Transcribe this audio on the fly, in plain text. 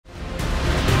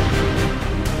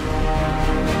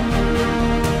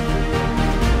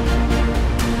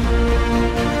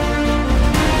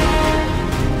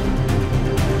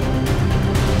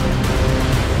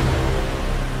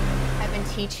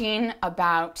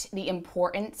about the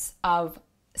importance of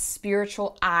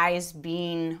spiritual eyes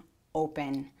being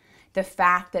open. The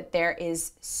fact that there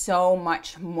is so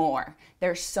much more.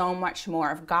 There's so much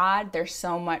more of God. There's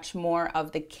so much more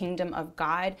of the kingdom of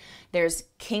God. There's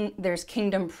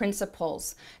kingdom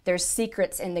principles. There's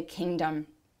secrets in the kingdom.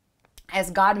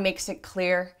 As God makes it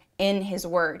clear in his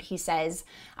word, he says,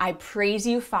 I praise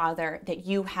you, Father, that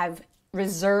you have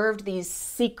reserved these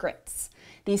secrets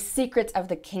of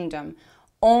the kingdom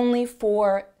only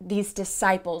for these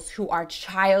disciples who are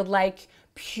childlike,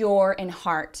 pure in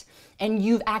heart. And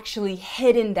you've actually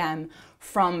hidden them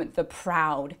from the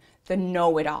proud, the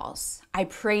know-it-alls. I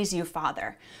praise you,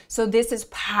 Father. So this is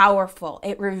powerful.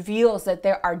 It reveals that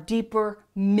there are deeper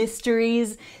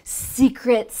mysteries,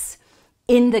 secrets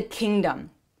in the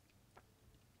kingdom.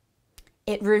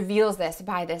 It reveals this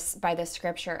by this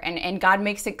scripture. And God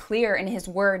makes it clear in his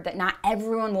word that not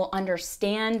everyone will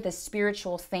understand the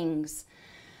spiritual things.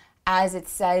 As it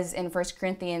says in 1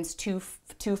 Corinthians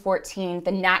 2:14,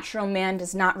 the natural man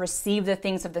does not receive the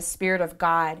things of the Spirit of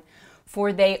God,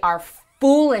 for they are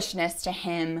foolishness to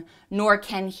him, nor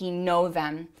can he know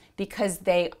them, because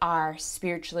they are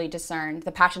spiritually discerned.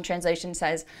 The Passion Translation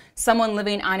says, someone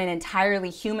living on an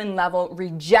entirely human level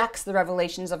rejects the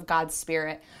revelations of God's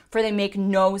Spirit, for they make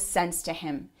no sense to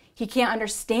him. He can't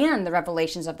understand the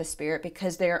revelations of the Spirit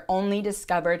because they are only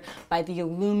discovered by the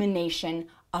illumination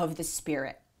of the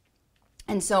Spirit.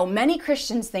 And so many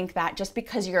Christians think that just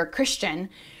because you're a Christian,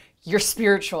 you're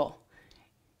spiritual.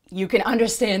 You can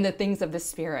understand the things of the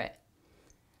Spirit.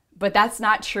 But that's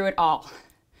not true at all.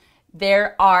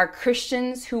 There are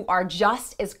Christians who are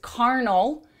just as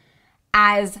carnal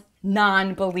as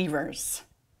non-believers.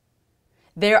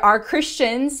 There are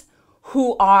Christians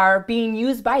who are being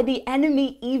used by the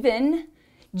enemy even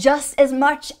just as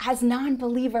much as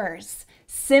non-believers,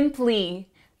 simply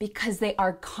because they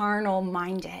are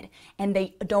carnal-minded and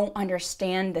they don't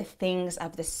understand the things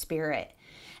of the Spirit.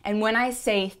 And when I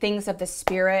say things of the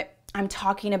Spirit, I'm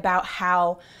talking about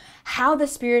how the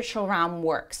spiritual realm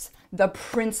works, the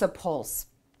principles,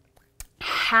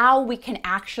 how we can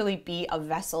actually be a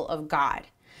vessel of God,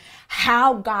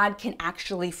 how God can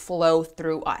actually flow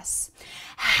through us,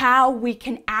 how we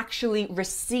can actually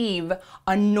receive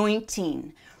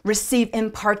anointing, receive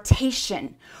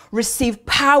impartation, receive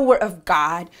power of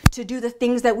God to do the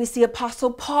things that we see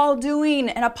Apostle Paul doing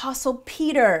and Apostle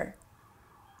Peter.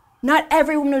 Not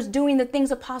everyone was doing the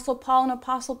things Apostle Paul and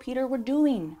Apostle Peter were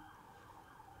doing.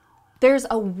 There's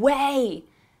a way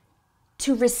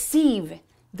to receive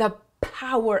the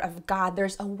power of God.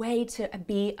 There's a way to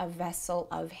be a vessel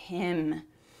of him.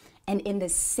 And in the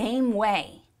same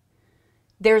way,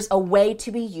 there's a way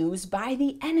to be used by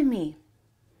the enemy.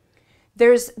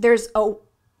 There's a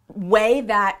way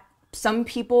that some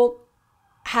people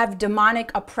have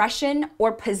demonic oppression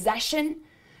or possession.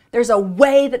 There's a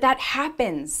way that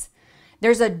happens.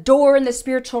 There's a door in the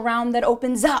spiritual realm that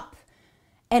opens up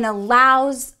and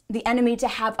allows the enemy to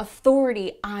have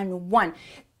authority on one.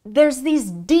 There's these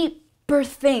deeper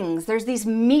things. There's this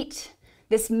meat.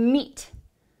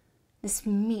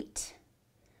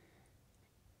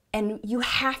 And you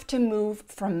have to move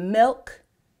from milk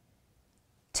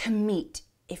to meat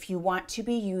if you want to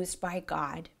be used by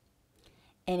God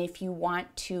and if you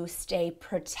want to stay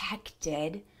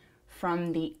protected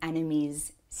from the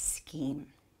enemy's scheme.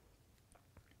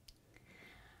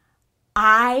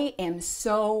 I am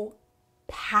so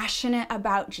passionate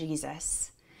about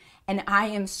Jesus, and I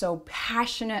am so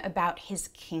passionate about his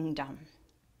kingdom.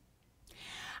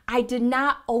 I did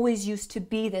not always used to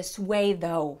be this way,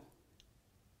 though.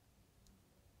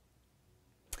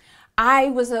 I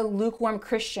was a lukewarm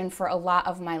Christian for a lot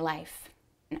of my life.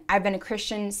 I've been a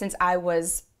Christian since I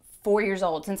was 4 years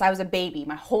old, since I was a baby.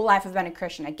 My whole life I've been a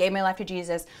Christian. I gave my life to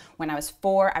Jesus when I was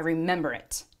 4. I remember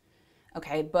it.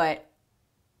 Okay, but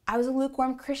I was a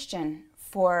lukewarm Christian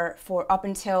for up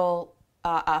until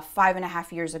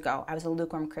 5.5 years ago. I was a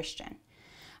lukewarm Christian.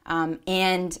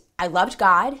 And I loved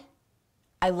God.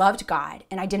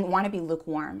 And I didn't want to be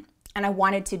lukewarm. And I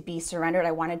wanted to be surrendered.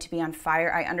 I wanted to be on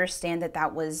fire. I understand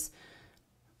that was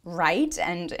right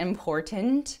and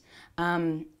important.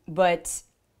 But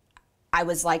I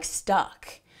was like stuck.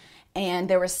 And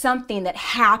there was something that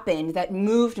happened that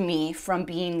moved me from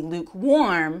being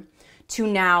lukewarm to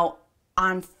now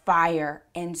on fire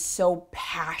and so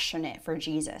passionate for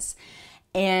Jesus.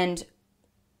 And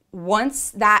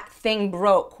once that thing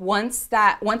broke, once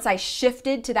I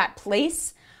shifted to that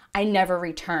place, I never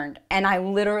returned. And I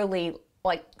literally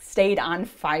stayed on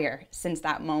fire since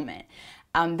that moment.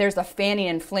 There's a fanning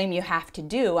and flame you have to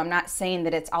do. I'm not saying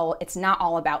that it's not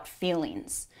all about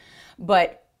feelings,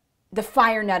 but the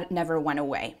fire never went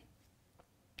away.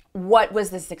 what was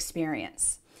this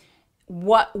experience?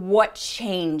 What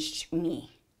changed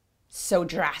me so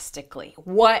drastically?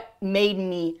 What made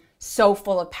me so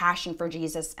full of passion for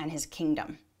Jesus and his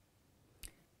kingdom?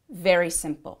 Very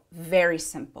simple, very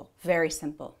simple, very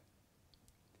simple.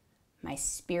 My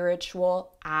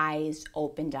spiritual eyes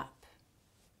opened up.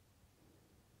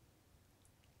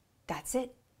 That's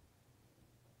it.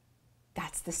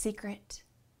 That's the secret.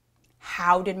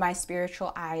 How did my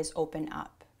spiritual eyes open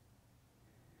up?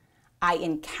 I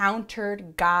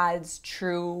encountered God's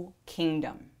true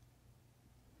kingdom.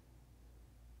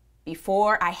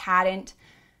 Before, I hadn't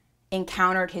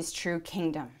encountered his true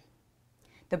kingdom.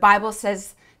 The Bible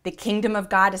says the kingdom of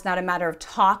God is not a matter of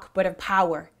talk, but of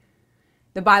power.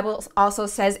 The Bible also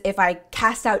says, if I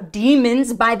cast out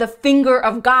demons by the finger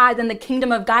of God, then the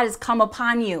kingdom of God has come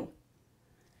upon you.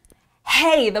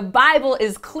 Hey, the Bible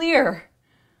is clear.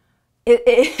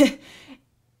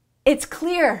 It's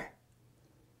clear.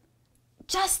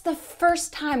 Just the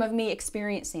first time of me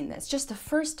experiencing this, just the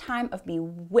first time of me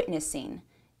witnessing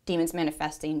demons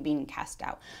manifesting, being cast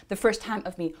out, the first time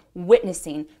of me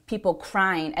witnessing people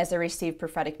crying as they received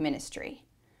prophetic ministry,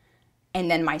 and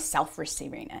then myself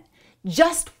receiving it.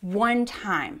 Just one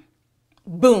time,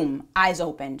 boom, eyes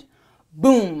opened.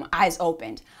 Boom, eyes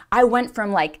opened. I went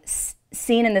from like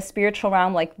seeing in the spiritual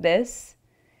realm like this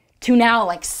to now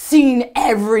like seeing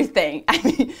everything.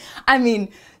 I mean,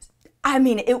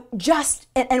 it just,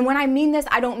 and when I mean this,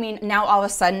 I don't mean now all of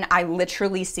a sudden I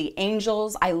literally see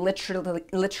angels. I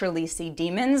literally see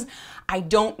demons. I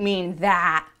don't mean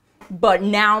that, but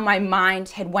now my mind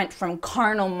had went from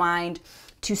carnal mind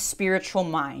to spiritual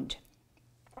mind.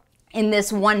 In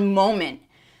this one moment,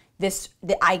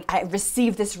 I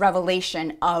received this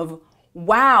revelation of,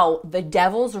 wow, the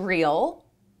devil's real.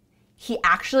 He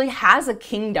actually has a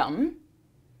kingdom.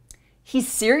 He's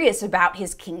serious about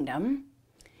his kingdom.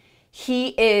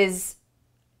 He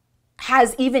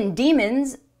has even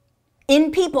demons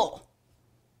in people,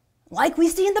 like we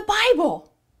see in the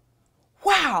Bible.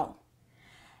 Wow.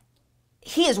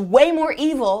 He is way more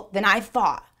evil than I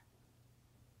thought.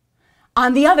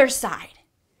 On the other side,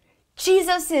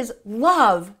 Jesus'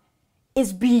 love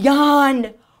is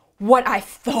beyond what I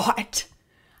thought.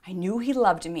 I knew he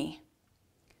loved me,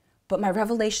 but my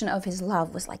revelation of his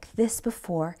love was like this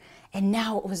before, and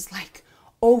now it was like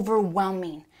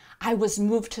overwhelming. I was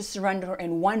moved to surrender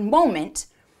in one moment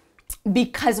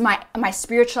because my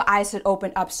spiritual eyes had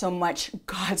opened up so much.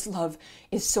 God's love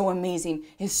is so amazing,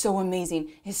 is so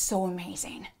amazing, is so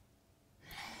amazing.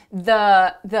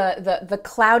 The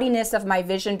cloudiness of my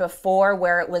vision before,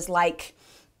 where it was like,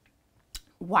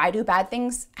 why do bad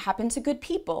things happen to good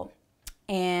people?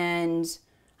 And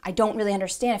I don't really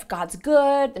understand. If God's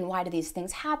good, then why do these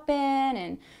things happen?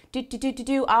 And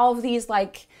all of these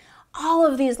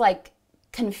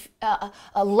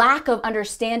a lack of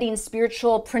understanding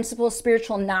spiritual principles,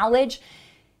 spiritual knowledge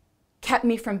kept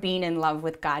me from being in love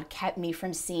with God, kept me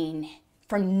from seeing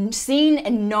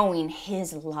and knowing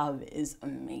his love is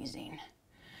amazing.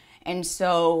 And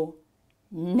so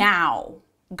now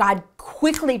God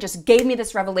quickly just gave me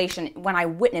this revelation when I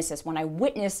witnessed this, when I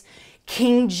witnessed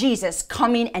King Jesus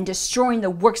coming and destroying the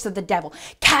works of the devil,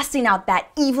 casting out that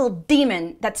evil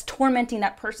demon that's tormenting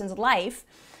that person's life.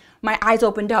 My eyes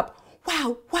opened up.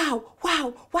 Wow, wow,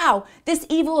 wow, wow. This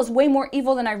evil is way more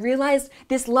evil than I realized.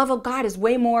 This love of God is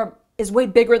way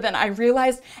bigger than I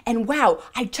realized. And wow,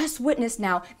 I just witnessed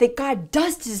now that God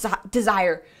does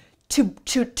desire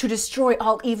to destroy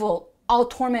all evil, all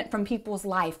torment from people's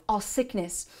life, all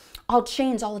sickness, all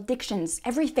chains, all addictions,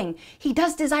 everything. He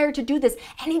does desire to do this,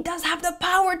 and he does have the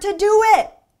power to do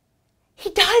it. He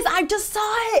does. I just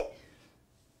saw it.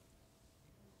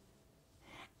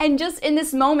 And just in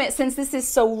this moment, since this is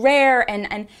so rare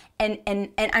and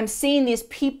I'm seeing these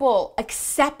people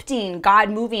accepting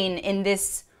God moving in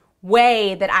this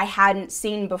way that I hadn't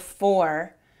seen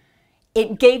before,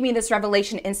 it gave me this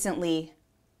revelation instantly.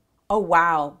 Oh,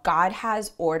 wow, God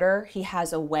has order. He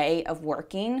has a way of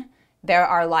working. There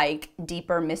are like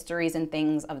deeper mysteries and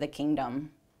things of the kingdom.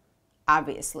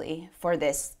 Obviously, for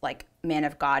this like man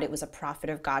of God, it was a prophet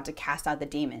of God to cast out the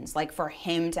demons. Like for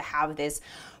him to have this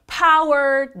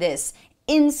power, this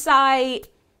insight,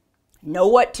 know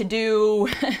what to do,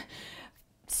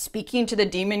 speaking to the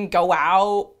demon, go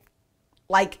out.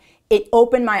 Like it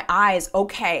opened my eyes.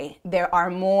 Okay, there are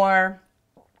more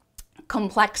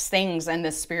complex things in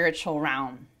the spiritual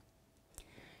realm.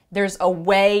 There's a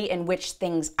way in which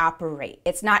things operate.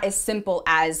 It's not as simple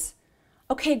as,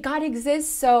 okay, God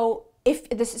exists, so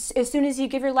as soon as you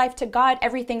give your life to God,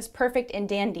 everything's perfect and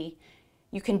dandy.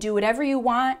 You can do whatever you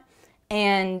want,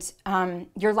 and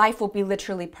your life will be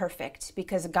literally perfect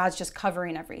because God's just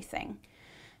covering everything.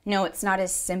 No, it's not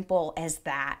as simple as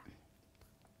that.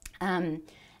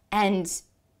 And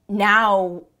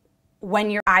now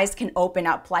when your eyes can open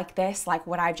up like this, like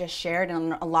what I just shared,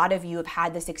 and a lot of you have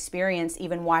had this experience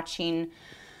even watching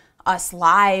us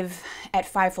live at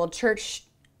Fivefold Church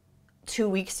 2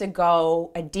 weeks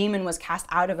ago, a demon was cast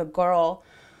out of a girl,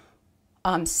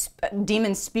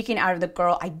 demon speaking out of the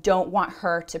girl, I don't want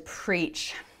her to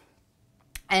preach.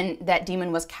 And that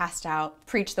demon was cast out,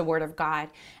 preach the word of God,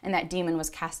 and that demon was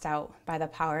cast out by the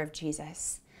power of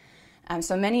Jesus.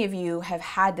 So many of you have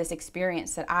had this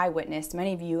experience that I witnessed.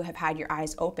 Many of you have had your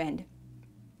eyes opened,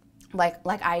 like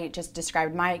I just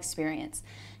described my experience.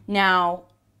 Now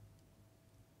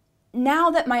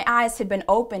that my eyes had been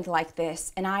opened like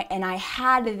this, and I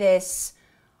had this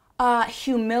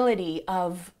humility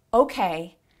of,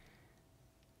 okay,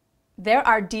 there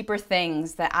are deeper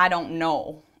things that I don't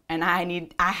know, and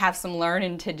I have some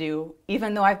learning to do,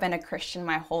 even though I've been a Christian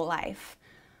my whole life.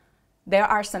 There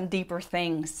are some deeper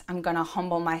things. I'm going to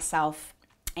humble myself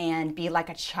and be like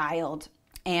a child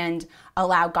and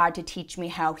allow God to teach me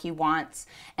how he wants,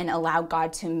 and allow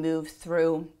God to move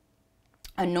through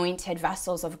anointed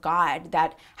vessels of God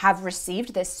that have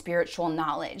received this spiritual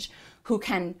knowledge, who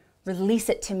can release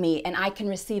it to me, and I can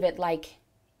receive it like,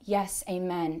 yes,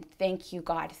 amen. Thank you,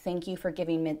 God. Thank you for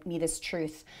giving me this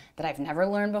truth that I've never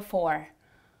learned before,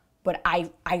 but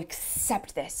I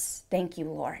accept this. Thank you,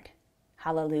 Lord.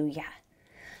 Hallelujah.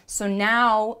 So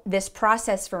now this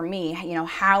process for me,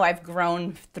 how I've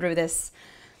grown through this,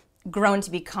 grown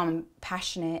to become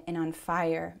passionate and on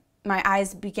fire, my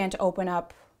eyes began to open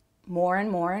up more and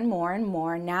more and more and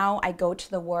more. Now I go to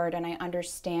the word and I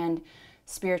understand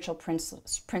spiritual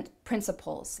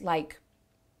principles, like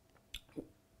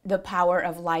the power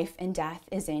of life and death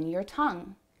is in your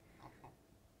tongue.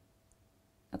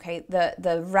 Okay,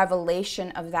 the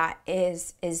revelation of that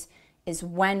is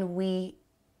when we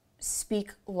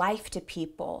speak life to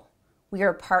people, we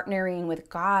are partnering with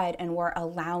God and we're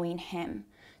allowing him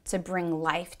to bring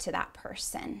life to that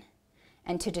person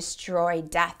and to destroy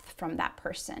death from that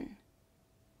person.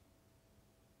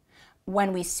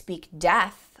 When we speak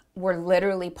death, we're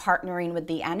literally partnering with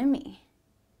the enemy,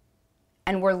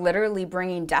 and we're literally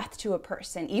bringing death to a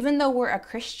person. Even though we're a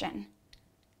Christian,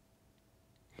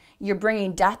 you're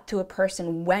bringing death to a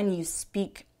person when you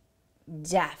speak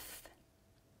death.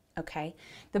 Okay?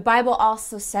 The Bible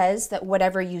also says that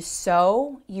whatever you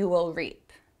sow, you will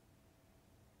reap.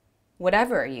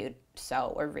 Whatever you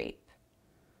sow or reap.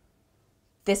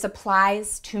 This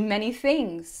applies to many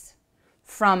things,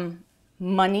 from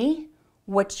money,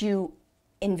 what you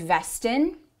invest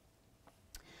in,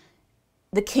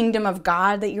 the kingdom of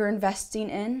God that you're investing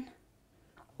in,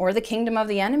 or the kingdom of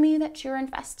the enemy that you're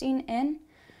investing in,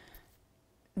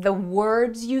 the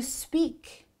words you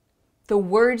speak. The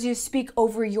words you speak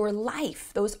over your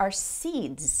life, those are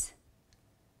seeds.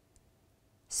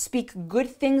 Speak good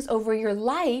things over your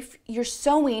life, you're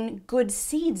sowing good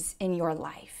seeds in your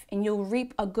life, and you'll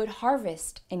reap a good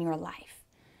harvest in your life.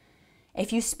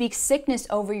 If you speak sickness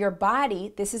over your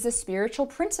body, this is a spiritual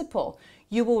principle.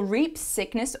 You will reap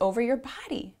sickness over your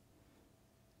body.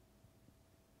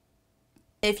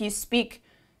 If you speak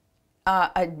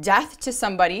a death to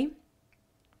somebody,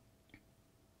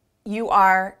 you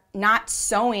are not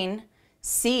sowing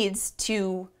seeds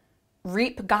to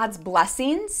reap God's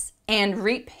blessings and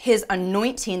reap his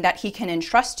anointing that he can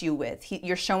entrust you with.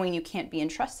 You're showing you can't be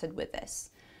entrusted with this.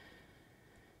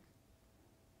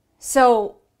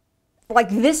 So, like,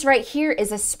 this right here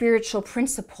is a spiritual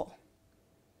principle.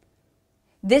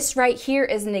 This right here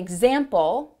is an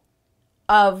example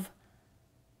of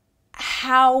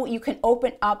how you can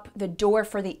open up the door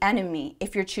for the enemy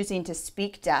if you're choosing to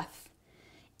speak death,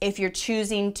 if you're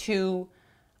choosing to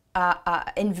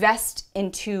invest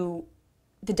into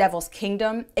the devil's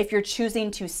kingdom, if you're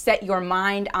choosing to set your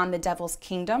mind on the devil's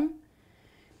kingdom,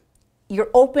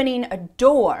 you're opening a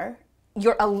door,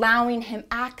 you're allowing him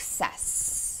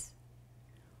access.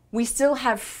 We still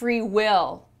have free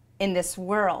will in this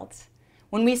world.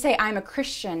 When we say, I'm a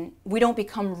Christian, we don't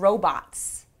become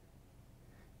robots,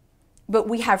 but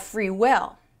we have free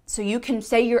will. So you can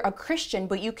say you're a Christian,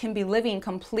 but you can be living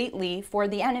completely for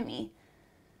the enemy.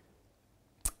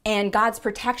 And God's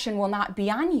protection will not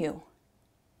be on you.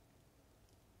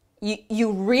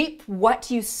 You reap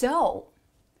what you sow.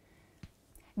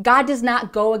 God does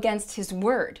not go against his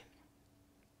word.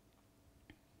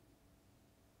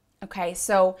 Okay,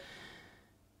 so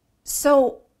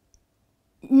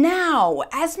now,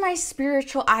 as my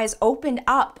spiritual eyes opened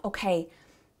up, okay,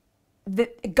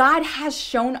 God has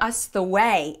shown us the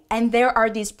way, and there are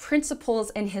these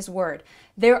principles in his word.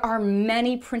 There are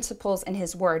many principles in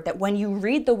his word that when you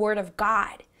read the word of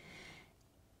God,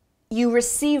 you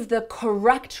receive the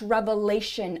correct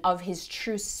revelation of his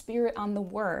true spirit on the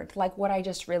word, like what I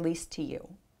just released to you.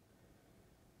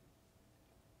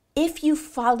 If you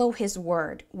follow his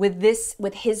word with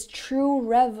his true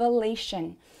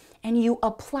revelation, and you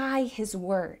apply his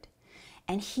word,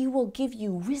 and he will give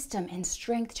you wisdom and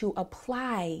strength to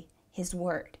apply his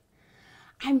word.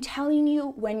 I'm telling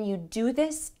you, when you do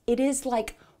this, it is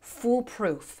like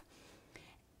foolproof.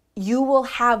 You will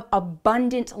have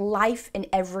abundant life in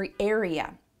every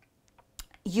area.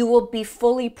 You will be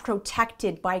fully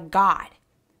protected by God.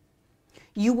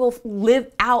 You will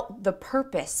live out the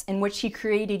purpose in which he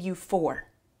created you for.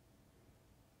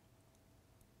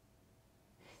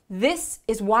 This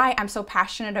is why I'm so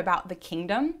passionate about the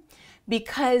kingdom,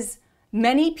 because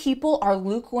many people are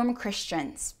lukewarm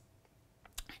Christians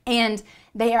and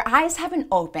their eyes haven't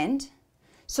opened,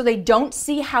 so they don't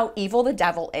see how evil the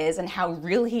devil is and how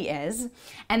real he is,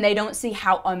 and they don't see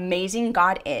how amazing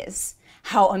God is,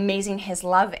 how amazing his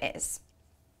love is.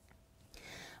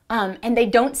 And they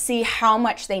don't see how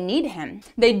much they need him.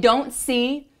 They don't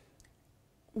see,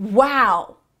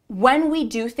 wow, when we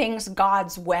do things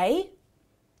God's way,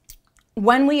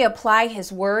 when we apply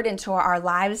his word into our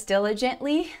lives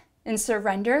diligently and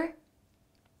surrender,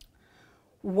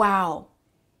 wow,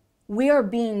 we are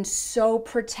being so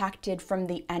protected from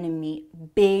the enemy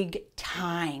big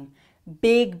time.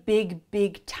 Big, big,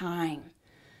 big time.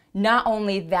 Not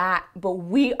only that, but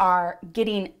we are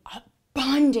getting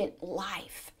abundant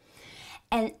life.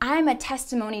 And I'm a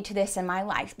testimony to this in my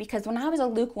life, because when I was a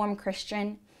lukewarm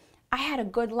Christian, I had a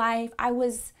good life. I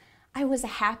was a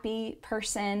happy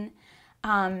person.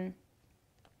 But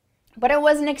I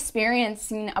wasn't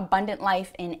experiencing abundant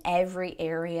life in every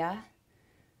area.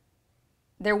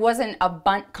 There wasn't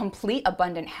complete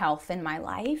abundant health in my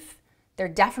life. There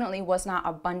definitely was not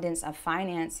abundance of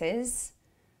finances.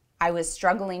 I was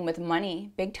struggling with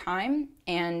money big time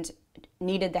and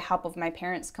needed the help of my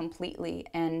parents completely,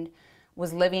 and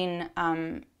was living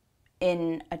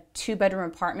in a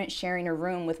 2-bedroom apartment, sharing a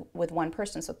room with one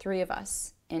person, so 3 of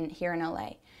us here in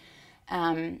LA.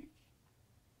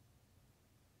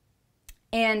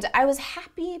 And I was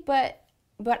happy, but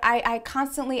I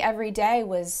constantly every day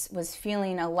was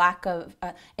feeling a lack of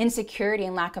insecurity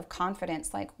and lack of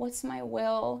confidence. Like, what's my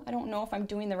will? I don't know if I'm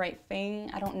doing the right thing.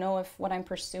 I don't know if what I'm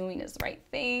pursuing is the right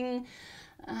thing.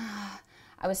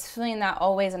 I was feeling that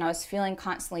always, and I was feeling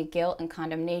constantly guilt and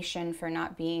condemnation for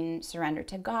not being surrendered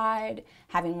to God,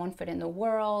 having one foot in the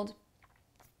world,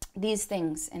 these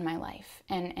things in my life.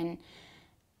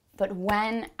 But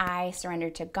when I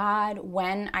surrendered to God,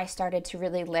 when I started to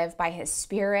really live by his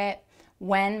spirit,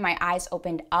 when my eyes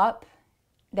opened up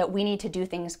that we need to do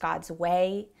things God's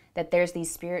way, that there's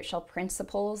these spiritual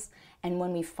principles, and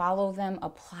when we follow them,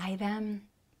 apply them,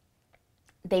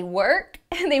 they work.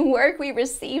 They work. We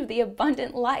receive the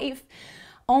abundant life.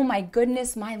 Oh my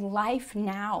goodness, my life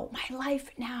now,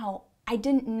 I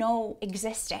didn't know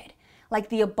existed. Like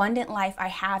the abundant life I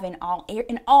have in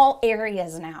all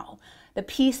areas now. The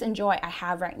peace and joy I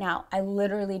have right now, I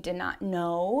literally did not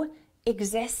know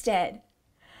existed.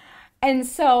 And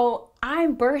so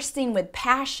I'm bursting with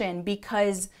passion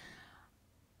because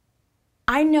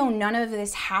I know none of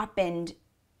this happened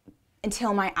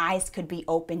until my eyes could be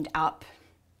opened up.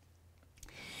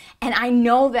 And I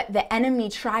know that the enemy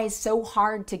tries so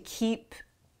hard to keep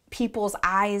people's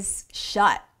eyes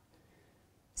shut.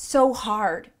 So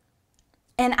hard.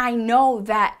 And I know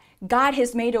that God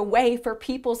has made a way for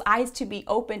people's eyes to be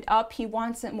opened up. He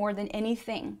wants it more than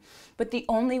anything. But the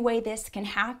only way this can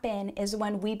happen is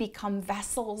when we become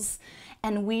vessels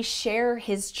and we share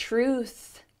his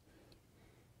truth.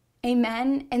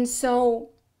 Amen. And so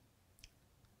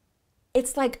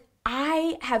it's like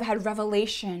I have had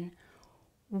revelation.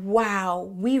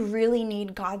 Wow, we really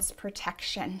need God's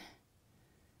protection.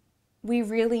 We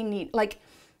really need, like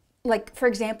for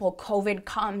example, COVID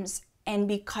comes. And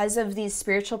because of these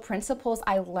spiritual principles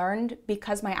I learned,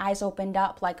 because my eyes opened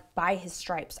up, like by his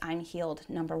stripes, I'm healed,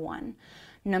 number 1.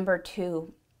 Number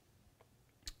 2,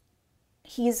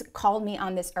 he's called me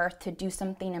on this earth to do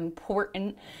something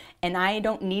important, and I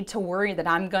don't need to worry that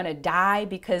I'm going to die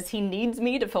because he needs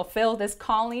me to fulfill this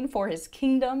calling for his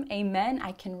kingdom. Amen.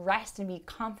 I can rest and be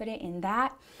confident in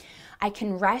that. I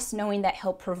can rest knowing that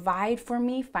he'll provide for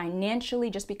me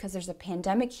financially. Just because there's a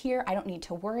pandemic here, I don't need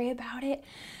to worry about it.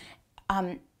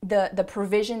 The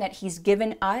provision that he's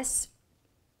given us,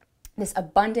 this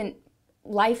abundant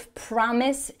life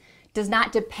promise, does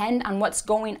not depend on what's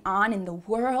going on in the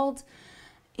world.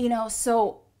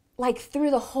 So like through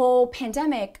the whole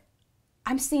pandemic,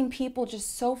 I'm seeing people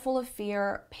just so full of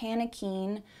fear,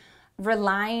 panicking,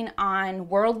 relying on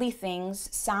worldly things,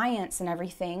 science and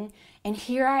everything. And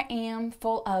here I am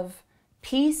full of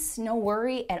peace, no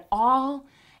worry at all,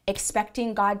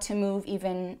 expecting God to move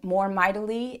even more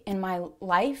mightily in my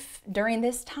life during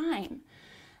this time.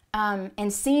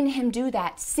 And seeing him do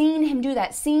that,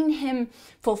 seeing him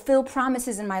fulfill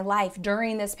promises in my life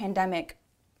during this pandemic.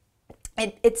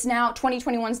 It's now,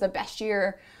 2021 is the best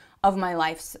year of my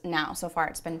life now so far.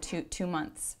 It's been two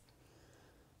months.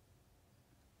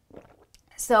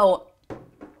 So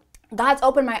God's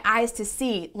opened my eyes to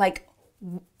see, like,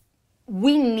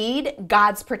 we need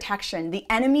God's protection. The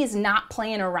enemy is not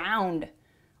playing around.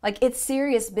 Like, it's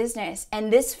serious business.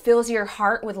 And this fills your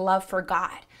heart with love for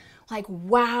God. Like,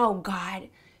 wow, God,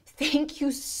 thank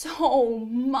you so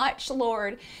much,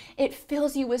 Lord. It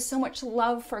fills you with so much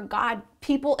love for God.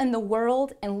 People in the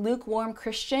world and lukewarm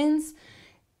Christians,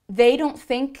 they don't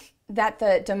think that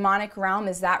the demonic realm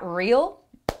is that real.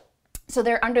 So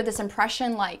they're under this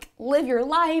impression, like, live your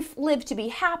life, live to be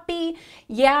happy.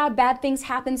 Yeah, bad things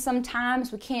happen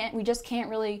sometimes. We just can't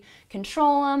really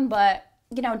control them, but,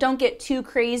 don't get too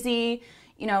crazy.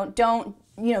 Don't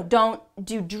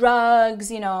do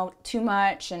drugs, too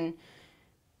much, and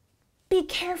be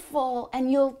careful, and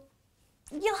you'll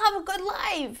have a good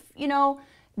life.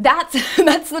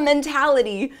 That's the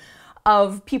mentality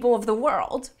of people of the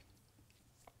world.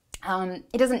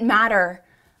 It doesn't matter,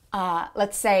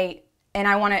 let's say, and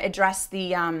I want to address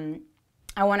the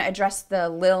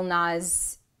Lil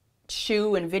Nas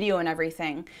shoe and video and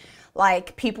everything.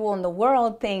 Like, people in the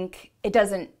world think it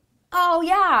doesn't, oh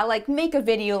yeah, like, make a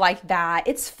video like that.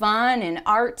 It's fun and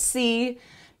artsy,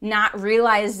 not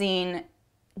realizing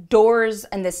doors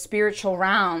in the spiritual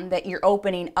realm that you're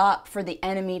opening up for the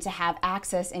enemy to have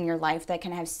access in your life that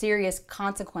can have serious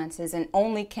consequences and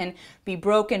only can be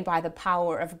broken by the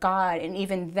power of God. And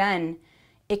even then,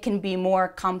 it can be more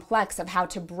complex of how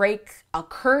to break a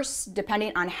curse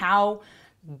depending on how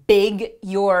big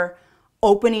you're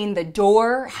opening the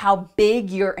door, how big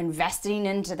you're investing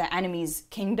into the enemy's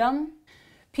kingdom.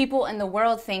 People in the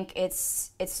world think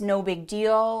it's no big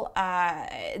deal.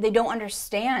 They don't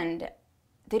understand.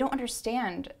 They don't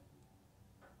understand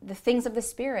the things of the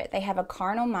Spirit. They have a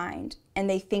carnal mind, and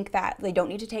they think that they don't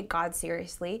need to take God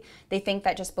seriously. They think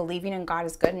that just believing in God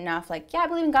is good enough. Like, yeah, I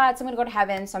believe in God, so I'm going to go to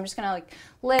heaven, so I'm just going to, like,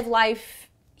 live life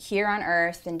here on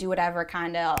earth and do whatever,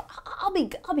 kind of. I'll be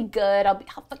good. I'll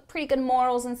have pretty good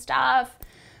morals and stuff.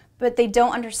 But they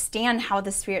don't understand how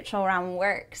the spiritual realm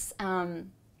works.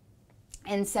 And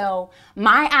so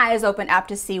my eyes open up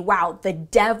to see, wow, the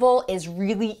devil is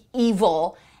really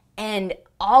evil, and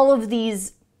all of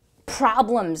these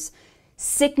problems,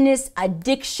 sickness,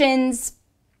 addictions,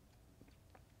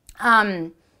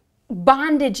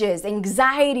 bondages,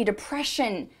 anxiety,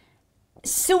 depression,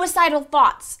 suicidal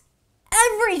thoughts,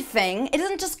 everything. It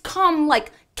doesn't just come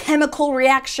like chemical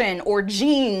reaction or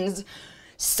genes,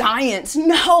 science.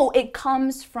 No, it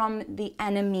comes from the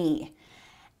enemy.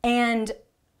 And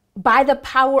by the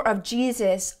power of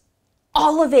Jesus,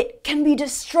 all of it can be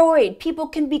destroyed. People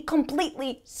can be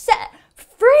completely set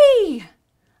free.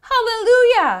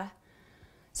 Hallelujah.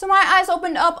 So my eyes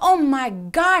opened up. Oh my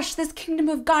gosh, this kingdom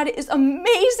of God is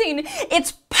amazing.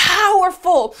 It's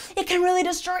powerful. It can really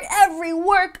destroy every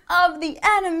work of the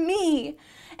enemy.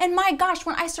 And my gosh,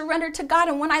 when I surrender to God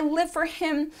and when I live for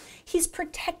him, he's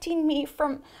protecting me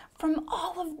from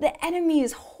all of the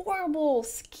enemy's horrible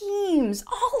schemes,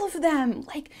 all of them.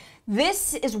 Like,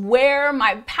 this is where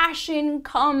my passion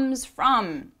comes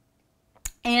from.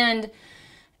 And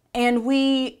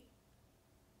we,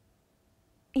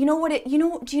 do you know what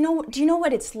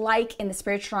it's like in the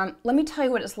spiritual realm? Let me tell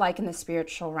you what it's like in the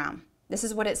spiritual realm. This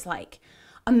is what it's like.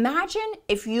 Imagine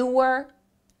if you were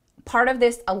part of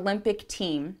this Olympic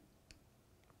team.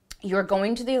 You're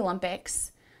going to the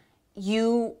Olympics.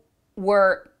 You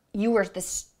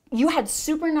had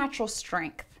supernatural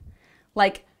strength.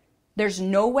 Like, there's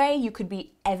no way you could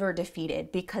be ever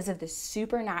defeated because of the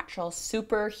supernatural,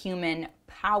 superhuman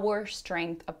power,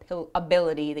 strength,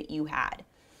 ability that you had.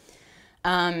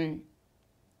 But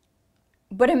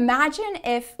imagine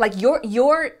if, like,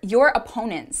 your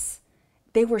opponents,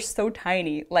 they were so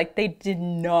tiny, like, they did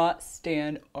not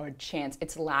stand a chance.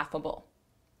 It's laughable.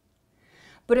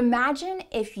 But imagine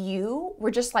if you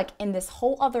were just like in this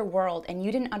whole other world and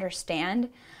you didn't understand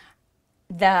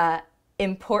the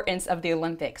importance of the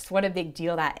Olympics, what a big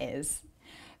deal that is.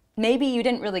 Maybe you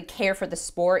didn't really care for the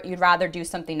sport. You'd rather do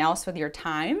something else with your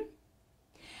time.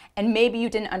 And maybe you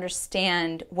didn't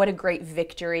understand what a great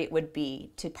victory it would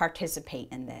be to participate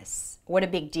in this. What a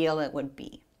big deal it would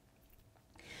be.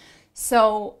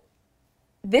 So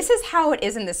this is how it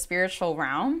is in the spiritual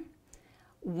realm.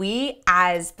 we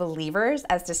as believers,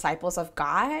 as disciples of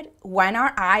God, when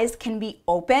our eyes can be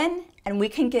open and we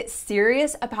can get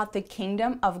serious about the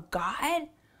kingdom of God,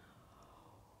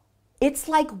 it's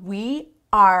like we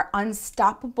are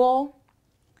unstoppable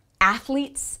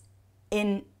athletes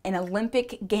in an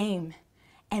Olympic game,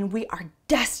 and we are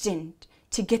destined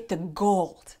to get the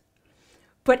gold.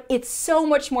 But it's so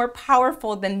much more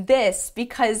powerful than this,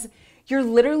 because you're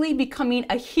literally becoming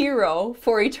a hero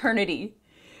for eternity.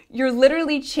 You're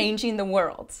literally changing the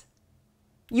world.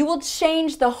 You will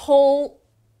change the whole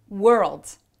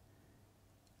world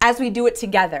as we do it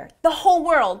together. The whole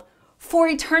world for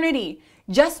eternity,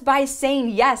 just by saying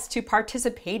yes to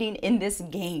participating in this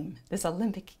game, this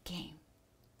Olympic game.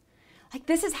 Like,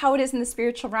 this is how it is in the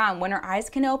spiritual realm. When our eyes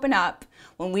can open up,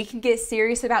 when we can get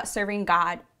serious about serving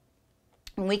God,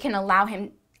 when we can allow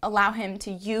him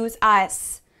to use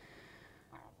us,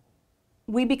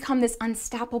 we become this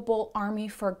unstoppable army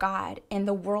for God, and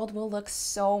the world will look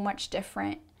so much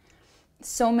different.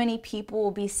 So many people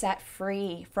will be set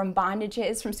free from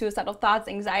bondages, from suicidal thoughts,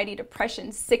 anxiety,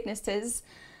 depression, sicknesses,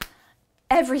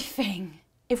 everything,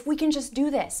 if we can just do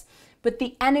this. But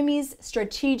the enemy's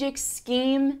strategic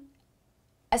scheme,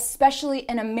 especially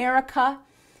in America,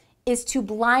 is to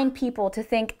blind people to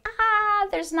think,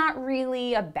 there's not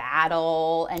really a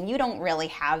battle, and you don't really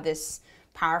have this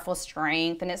powerful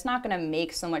strength, and it's not going to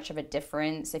make so much of a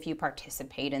difference if you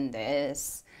participate in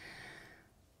this.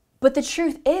 But the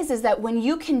truth is that when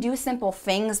you can do simple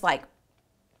things like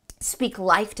speak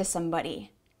life to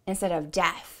somebody instead of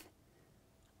death,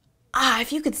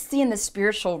 if you could see in the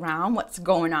spiritual realm what's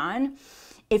going on,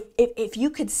 if you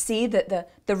could see the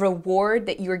reward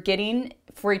that you're getting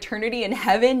for eternity in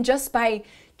heaven just by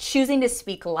choosing to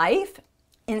speak life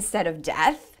instead of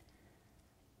death,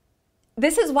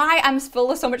 this is why I'm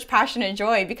full of so much passion and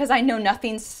joy, because I know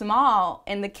nothing's small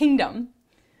in the kingdom.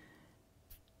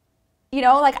 You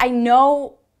know, like, I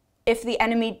know if the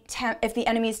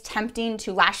enemy's tempting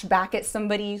to lash back at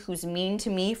somebody who's mean to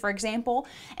me, for example,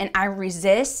 and I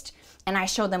resist and I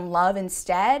show them love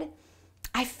instead,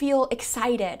 I feel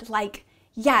excited. Like,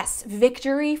 yes,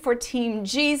 victory for Team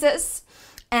Jesus,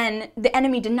 and the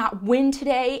enemy did not win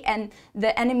today, and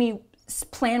the enemy's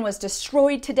plan was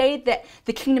destroyed today, that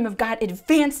the kingdom of God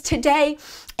advanced today,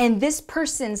 and this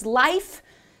person's life,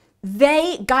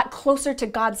 they got closer to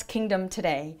God's kingdom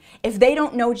today. If they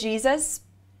don't know Jesus,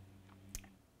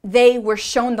 they were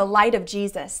shown the light of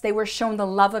Jesus. They were shown the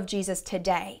love of Jesus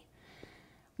today,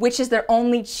 which is their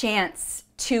only chance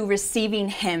to receiving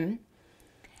him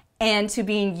and to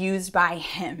being used by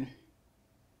him.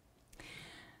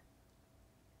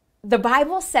 The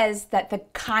Bible says that the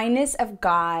kindness of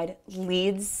God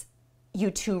leads you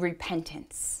to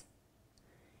repentance.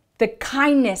 The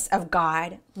kindness of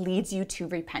God leads you to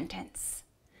repentance.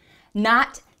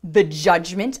 Not the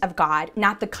judgment of God,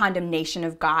 not the condemnation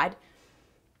of God,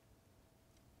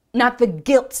 not the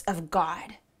guilt of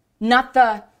God, not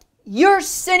the you're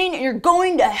sinning and you're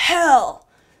going to hell.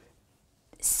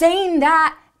 Saying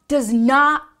that does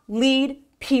not lead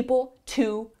people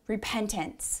to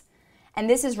repentance. And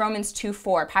this is Romans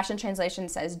 2:4. Passion Translation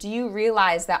says, "Do you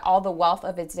realize that all the wealth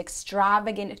of its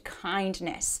extravagant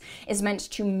kindness is meant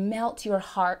to melt your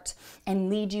heart and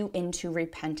lead you into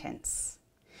repentance?"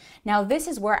 Now, this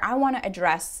is where I want to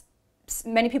address,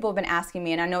 many people have been asking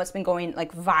me, and I know it's been going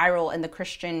like viral in the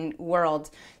Christian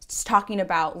world, just talking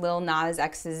about Lil Nas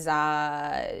X's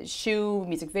shoe,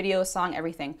 music video, song,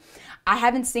 everything. I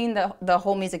haven't seen the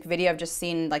whole music video. I've just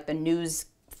seen like the news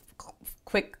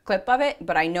quick clip of it,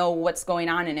 but I know what's going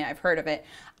on in it. I've heard of it.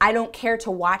 I don't care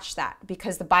to watch that,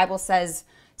 because the Bible says,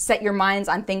 set your minds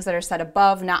on things that are set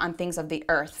above, not on things of the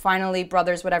earth. Finally,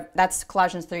 brothers, whatever, that's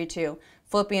Colossians 3:2.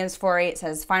 Philippians 4:8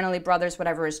 says, finally, brothers,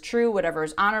 whatever is true, whatever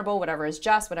is honorable, whatever is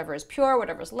just, whatever is pure,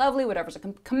 whatever is lovely, whatever is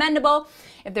commendable,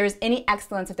 if there is any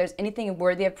excellence, if there's anything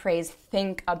worthy of praise,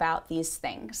 think about these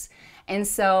things. And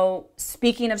so,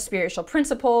 speaking of spiritual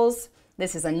principles,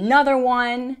 this is another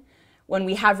one. When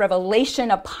we have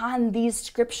revelation upon these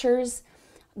scriptures,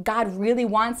 God really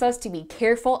wants us to be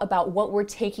careful about what we're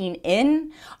taking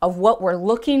in, of what we're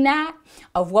looking at,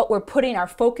 of what we're putting our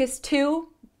focus to.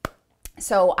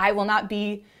 So I will not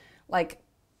be like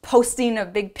posting a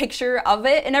big picture of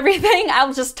it and everything.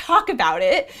 I'll just talk about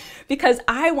it, because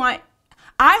I want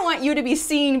you to be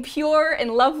seeing pure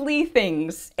and lovely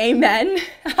things. Amen.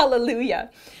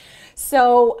 Hallelujah.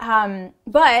 So,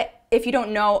 but if you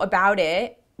don't know about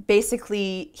it,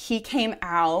 basically, he came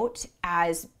out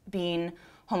as being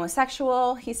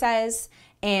homosexual, he says,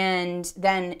 and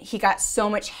then he got so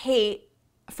much hate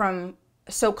from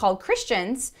so-called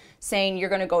Christians saying you're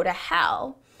going to go to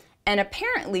hell. And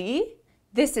apparently,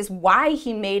 this is why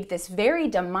he made this very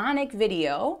demonic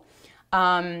video,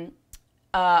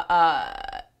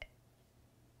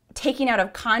 taking out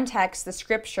of context the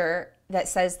scripture that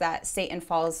says that Satan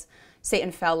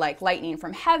fell like lightning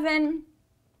from heaven.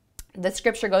 The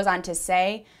scripture goes on to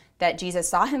say that Jesus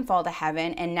saw him fall to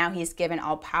heaven, and now he's given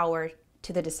all power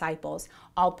to the disciples,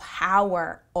 all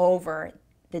power over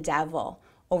the devil,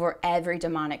 over every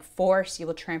demonic force. You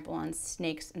will trample on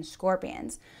snakes and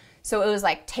scorpions. So it was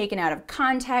like taken out of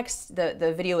context.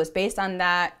 The video was based on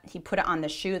that. He put it on the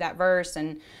shoe, that verse,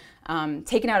 and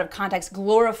taken out of context,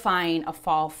 glorifying a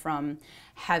fall from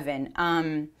heaven.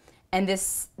 And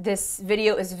this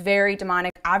video is very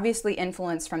demonic, obviously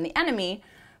influenced from the enemy.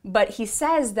 But he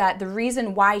says that the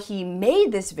reason why he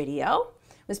made this video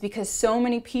was because so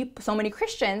many people, so many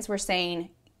Christians were saying,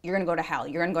 you're going to go to hell,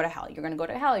 you're going to go to hell, you're going to go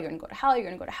to hell, you're going to go to hell, you're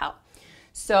going to go to hell.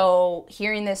 So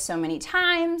hearing this so many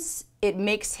times, it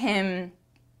makes him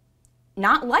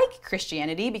not like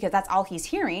Christianity because that's all he's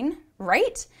hearing,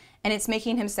 right? And it's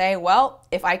making him say, well,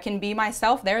 if I can be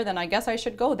myself there, then I guess I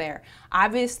should go there.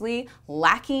 Obviously,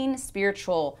 lacking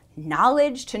spiritual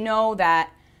knowledge to know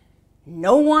that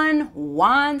no one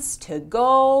wants to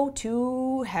go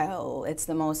to hell. It's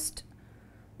the most,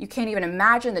 you can't even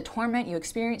imagine the torment you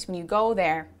experience when you go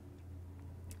there.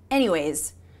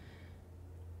 Anyways,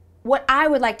 what I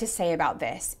would like to say about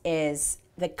this is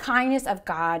the kindness of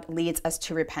God leads us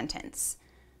to repentance.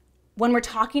 When we're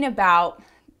talking about,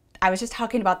 I was just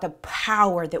talking about the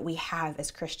power that we have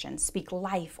as Christians, speak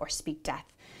life or speak death.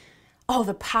 Oh,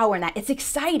 the power in that. It's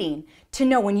exciting to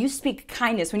know when you speak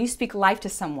kindness, when you speak life to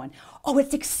someone. Oh,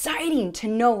 it's exciting to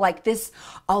know like this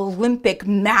Olympic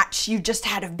match, you just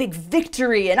had a big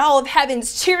victory and all of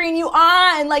heaven's cheering you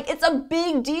on. Like it's a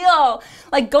big deal.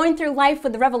 Like going through life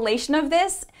with the revelation of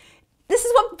this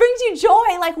is what brings you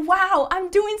joy. Like, wow, I'm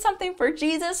doing something for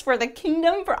Jesus, for the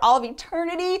kingdom, for all of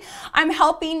eternity. I'm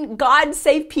helping God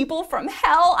save people from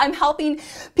hell. I'm helping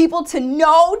people to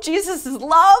know Jesus'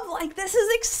 love. Like, this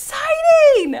is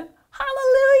exciting.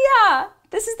 Hallelujah.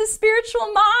 This is the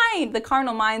spiritual mind. The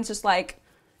carnal mind's just like,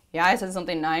 yeah, I said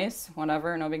something nice,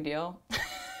 whatever, no big deal.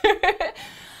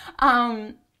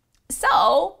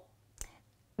 So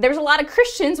there's a lot of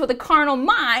Christians with a carnal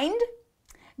mind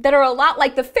that are a lot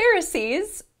like the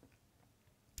Pharisees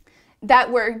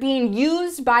that were being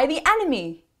used by the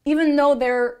enemy, even though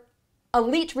they're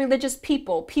elite religious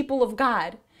people, people of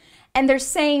God. And they're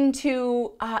saying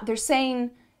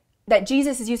that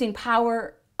Jesus is using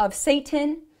power of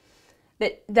Satan,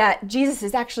 that Jesus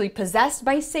is actually possessed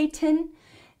by Satan.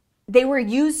 They were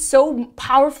used so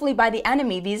powerfully by the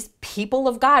enemy, these people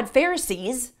of God,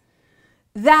 Pharisees,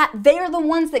 that they are the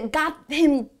ones that got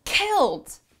him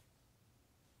killed.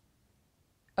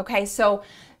 Okay, so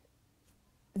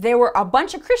there were a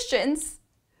bunch of Christians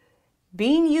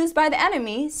being used by the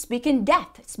enemy, speaking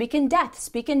death, speaking death,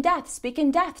 speaking death,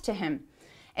 speaking death to him.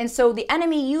 And so the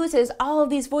enemy uses all of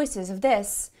these voices of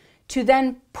this to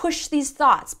then push these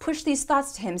thoughts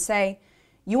to him, say,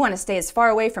 you want to stay as far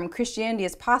away from Christianity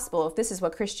as possible if this is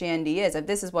what Christianity is, if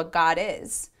this is what God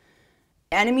is.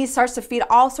 The enemy starts to feed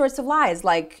all sorts of lies,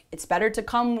 like, it's better to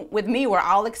come with me where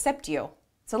I'll accept you.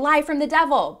 It's a lie from the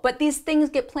devil, but these things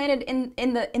get planted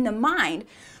in the mind.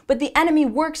 But the enemy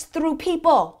works through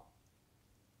people.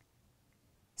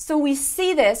 So we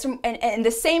see this, and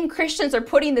the same Christians are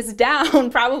putting this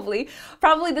down, probably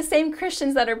the same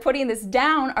Christians that are putting this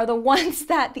down are the ones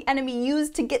that the enemy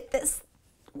used to get this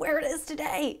where it is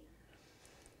today.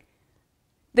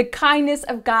 The kindness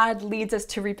of God leads us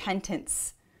to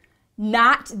repentance,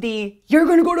 not the, you're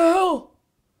going to go to hell.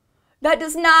 That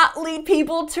does not lead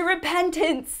people to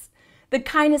repentance. The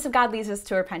kindness of God leads us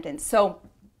to repentance. So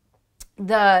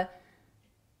the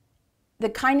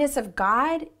kindness of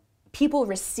God, people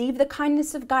receive the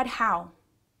kindness of God how?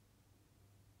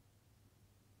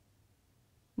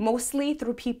 Mostly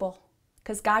through people,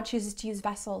 because God chooses to use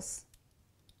vessels.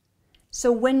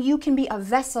 So when you can be a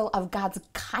vessel of God's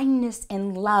kindness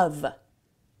and love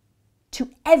to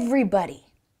everybody,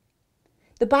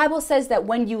 the Bible says that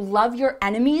when you love your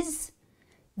enemies,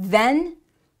 then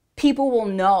people will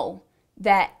know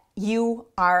that you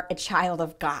are a child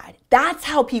of God. That's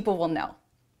how people will know.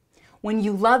 When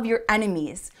you love your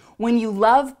enemies, when you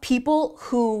love people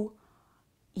who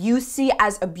you see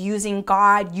as abusing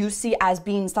God, you see as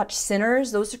being such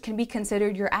sinners, those can be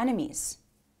considered your enemies.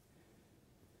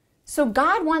 So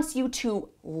God wants you to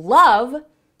love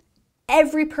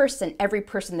every person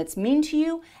that's mean to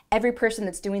you, every person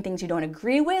that's doing things you don't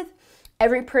agree with,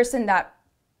 every person that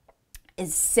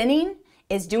is sinning,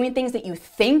 is doing things that you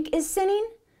think is sinning.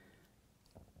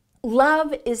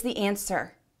 Love is the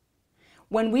answer.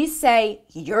 when we say,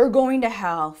 you're going to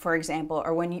hell, for example,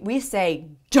 or when we say,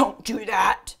 don't do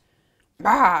that,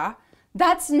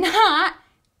 that's not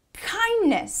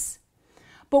kindness.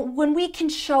 But when we can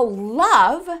show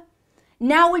love,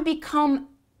 now we become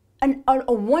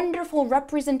a wonderful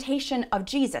representation of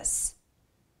Jesus.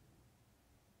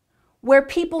 Where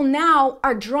people now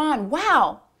are drawn,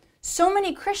 wow, so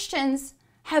many Christians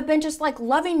have been just like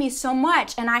loving me so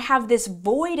much, and I have this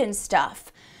void and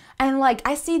stuff. And like,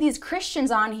 I see these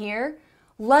Christians on here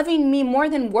loving me more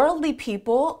than worldly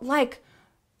people. Like,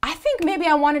 I think maybe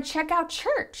I want to check out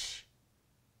church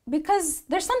because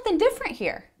there's something different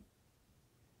here.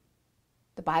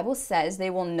 The Bible says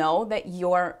they will know that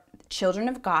you're children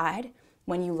of God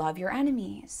when you love your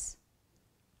enemies.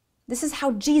 This is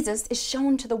how Jesus is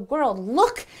shown to the world.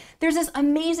 Look, there's this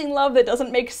amazing love that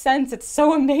doesn't make sense. It's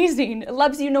so amazing. It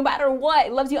loves you no matter what.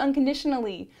 It loves you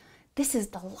unconditionally. This is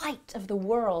the light of the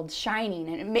world shining,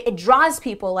 and it draws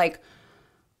people like,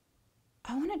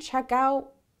 I want to check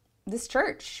out this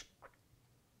church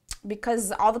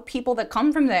because all the people that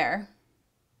come from there,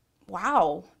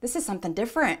 wow, this is something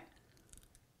different.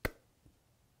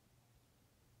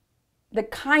 The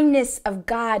kindness of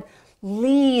God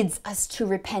leads us to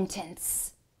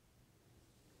repentance.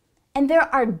 And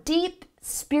there are deep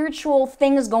spiritual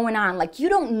things going on. Like, you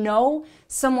don't know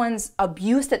someone's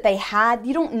abuse that they had.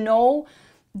 You don't know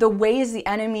the ways the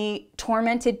enemy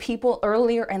tormented people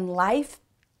earlier in life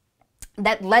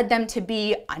that led them to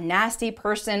be a nasty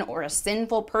person or a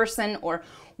sinful person or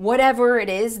whatever it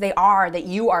is they are that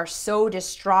you are so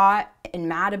distraught and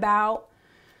mad about.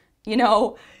 You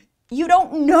know, you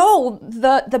don't know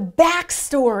the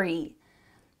backstory.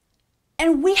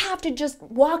 And we have to just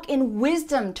walk in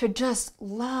wisdom to just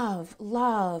love,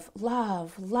 love,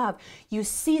 love, love. You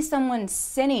see someone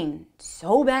sinning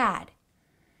so bad.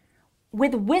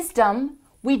 With wisdom,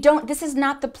 this is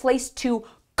not the place to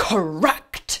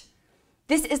correct.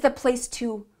 This is the place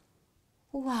to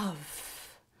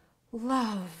love,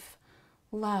 love,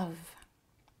 love.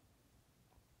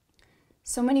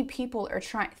 So many people are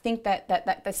think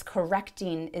that this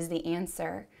correcting is the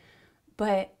answer.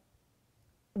 But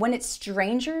when it's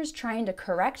strangers trying to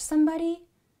correct somebody,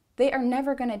 they are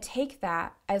never going to take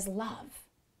that as love.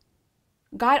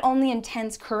 God only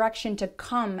intends correction to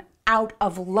come out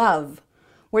of love,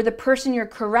 where the person you're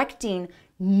correcting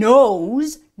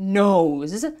knows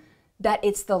that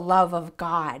it's the love of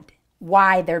God,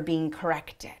 why they're being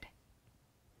corrected.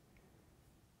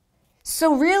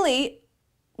 So really,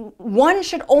 one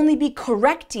should only be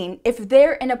correcting if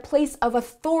they're in a place of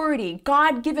authority,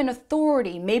 God-given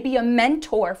authority, maybe a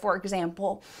mentor, for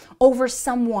example, over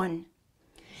someone.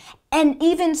 And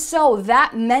even so,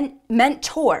 that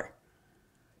mentor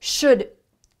should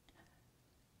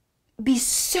be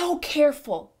so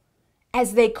careful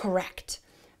as they correct.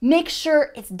 Make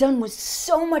sure it's done with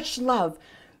so much love.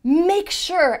 Make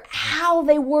sure how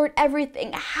they word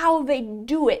everything, how they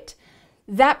do it.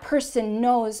 That person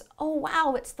knows, oh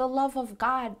wow, it's the love of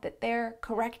God that they're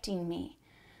correcting me,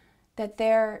 that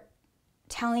they're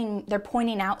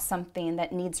pointing out something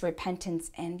that needs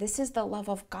repentance, and this is the love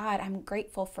of God. I'm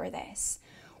grateful for this.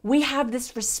 We have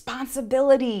this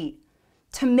responsibility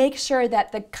to make sure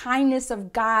that the kindness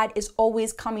of God is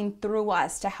always coming through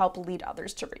us to help lead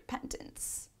others to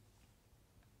repentance.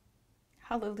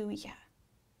 Hallelujah.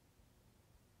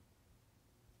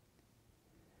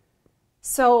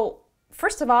 So,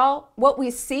 first of all, what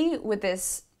we see with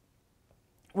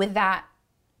that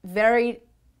very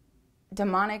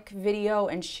demonic video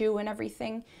and shoe and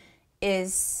everything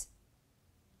is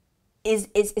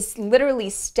literally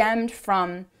stemmed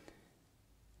from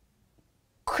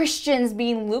Christians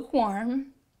being lukewarm,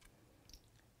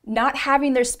 not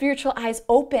having their spiritual eyes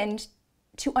opened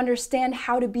to understand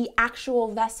how to be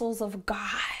actual vessels of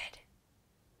God.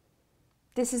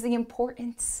 This is the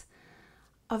importance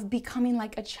of becoming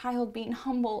like a child, being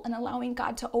humble and allowing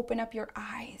God to open up your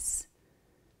eyes.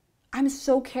 I'm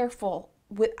so careful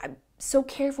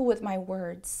with my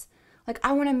words. Like,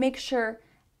 I want to make sure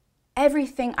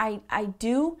everything I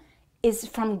do is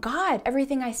from God.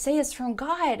 Everything I say is from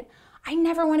God. I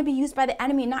never want to be used by the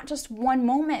enemy, not just one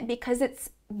moment, because it's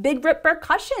big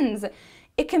repercussions.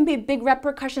 It can be big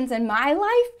repercussions in my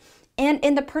life and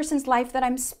in the person's life that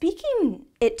I'm speaking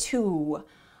it to.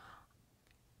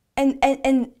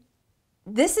 And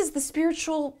this is the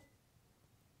spiritual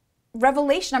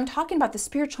revelation. I'm talking about the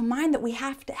spiritual mind that we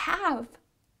have to have.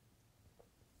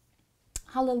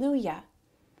 Hallelujah.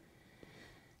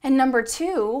 And number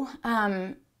two,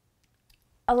 a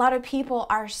lot of people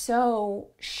are so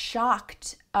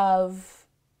shocked of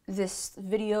this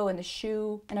video and the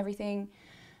shoe and everything.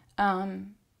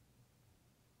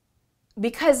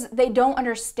 because they don't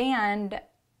understand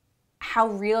how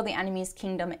real the enemy's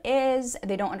kingdom is.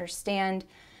 They don't understand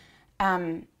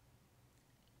how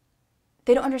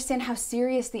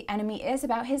serious the enemy is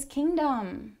about his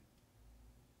kingdom.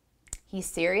 He's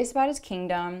serious about his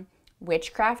kingdom.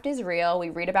 Witchcraft is real. We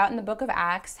read about in the book of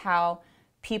Acts how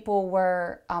people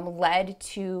were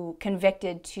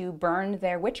convicted to burn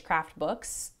their witchcraft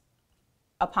books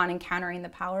upon encountering the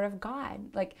power of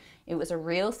God. Like, it was a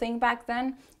real thing back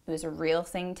then. It was a real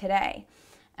thing today.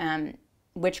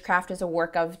 Witchcraft is a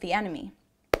work of the enemy.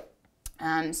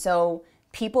 So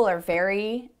people are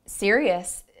very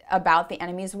serious about the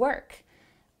enemy's work.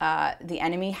 The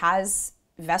enemy has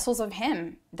vessels of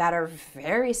him that are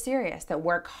very serious, that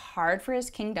work hard for his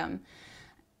kingdom.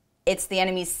 It's the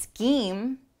enemy's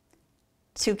scheme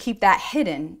to keep that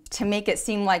hidden, to make it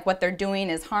seem like what they're doing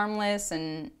is harmless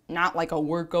and not like a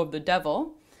work of the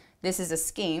devil. This is a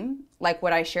scheme, like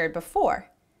what I shared before.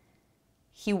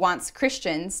 He wants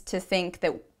Christians to think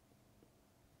that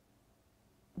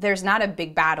there's not a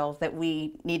big battle that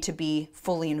we need to be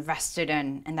fully invested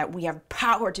in and that we have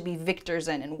power to be victors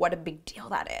in, and what a big deal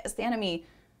that is. The enemy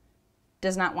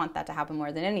does not want that to happen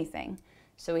more than anything.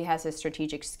 So he has a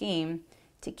strategic scheme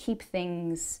to keep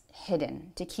things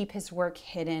hidden, to keep his work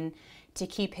hidden, to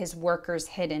keep his workers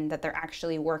hidden, that they're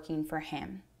actually working for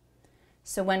him.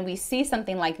 So when we see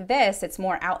something like this, it's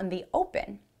more out in the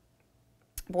open.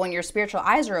 But when your spiritual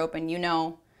eyes are open, you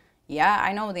know, yeah,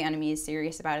 I know the enemy is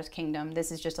serious about his kingdom.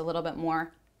 This is just a little bit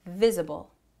more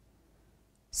visible.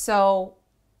 So,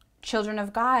 children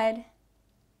of God,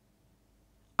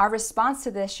 our response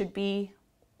to this should be,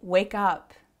 wake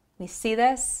up. We see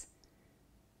this.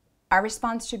 Our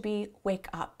response should be, wake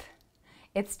up.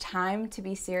 It's time to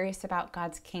be serious about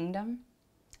God's kingdom.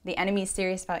 The enemy is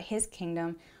serious about his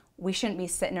kingdom. We shouldn't be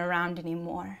sitting around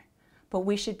anymore, but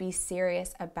we should be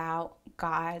serious about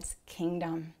God's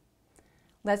kingdom.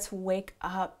 Let's wake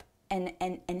up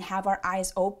and have our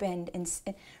eyes opened and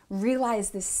realize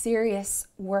the serious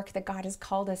work that God has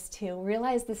called us to.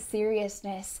 Realize the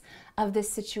seriousness of this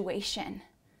situation.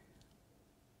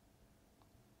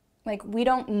 Like, we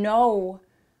don't know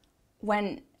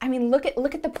when, I mean, look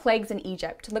at the plagues in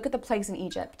Egypt. Look at the plagues in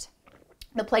Egypt.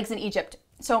 The plagues in Egypt.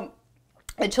 So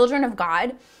the children of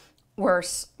God were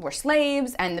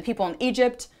slaves, and the people in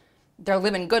Egypt, they're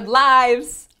living good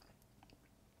lives.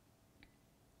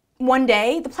 One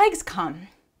day, the plagues come,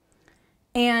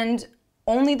 and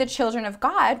only the children of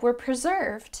God were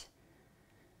preserved.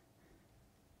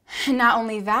 And not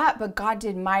only that, but God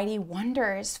did mighty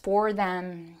wonders for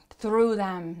them, through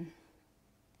them,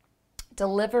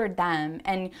 delivered them,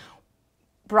 and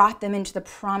brought them into the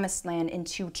promised land,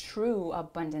 into true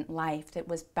abundant life that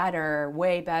was better,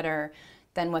 way better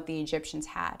than what the Egyptians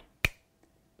had.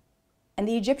 And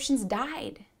the Egyptians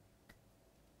died.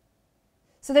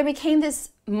 So there became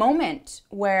this moment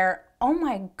where, oh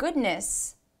my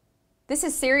goodness, this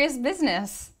is serious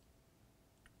business.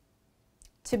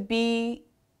 To be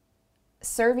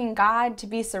serving God, to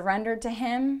be surrendered to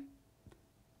Him,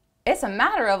 it's a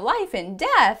matter of life and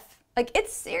death. Like,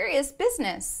 it's serious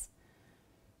business.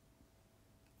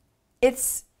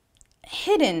 It's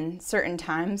hidden certain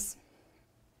times.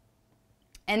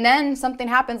 And then something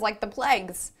happens like the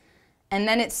plagues. And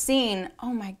then it's seen,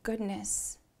 oh my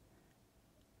goodness.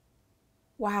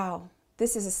 Wow,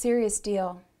 this is a serious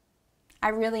deal. I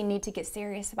really need to get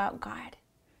serious about God.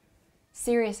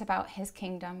 Serious about His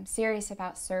kingdom. Serious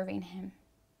about serving Him.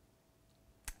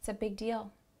 It's a big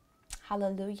deal.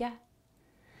 Hallelujah.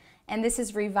 And this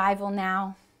is revival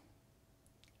now.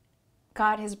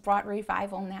 God has brought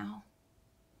revival now.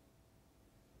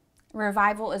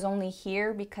 Revival is only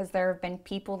here because there have been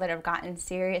people that have gotten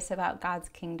serious about God's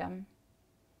kingdom.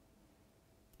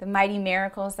 The mighty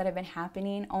miracles that have been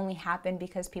happening only happened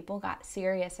because people got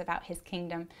serious about His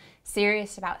kingdom,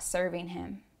 serious about serving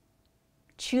Him,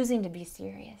 choosing to be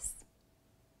serious.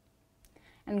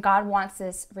 And God wants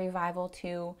this revival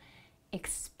to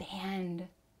expand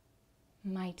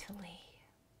mightily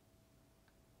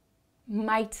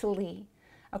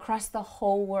across the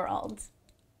whole world.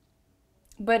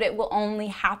 But it will only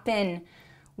happen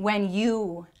when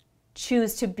you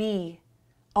choose to be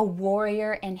a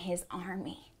warrior in His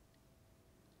army.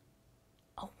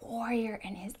 A warrior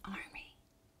in His army.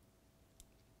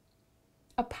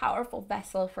 A powerful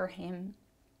vessel for Him.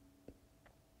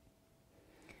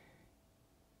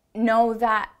 Know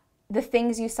that the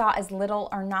things you saw as little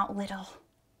are not little.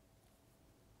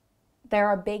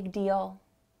 They're a big deal.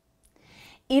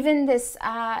 Even there's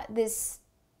a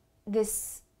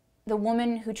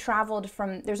woman who traveled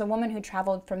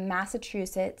from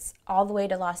Massachusetts all the way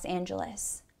to Los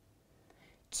Angeles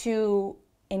to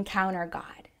encounter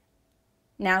God.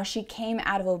 Now she came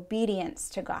out of obedience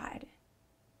to God.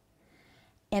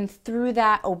 And through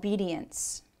that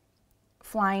obedience,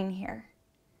 flying here,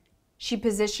 she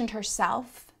positioned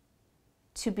herself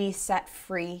to be set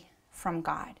free from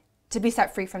God, to be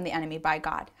set free from the enemy by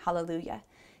God. Hallelujah.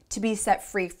 To be set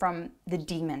free from the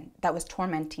demon that was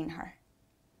tormenting her.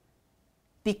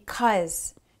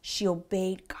 Because she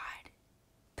obeyed God,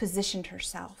 positioned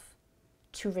herself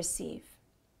to receive.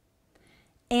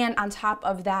 And on top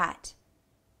of that,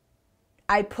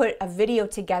 I put a video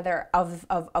together of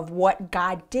what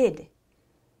God did.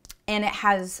 And it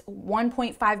has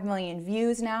 1.5 million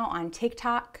views now on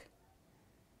TikTok.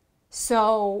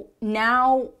 So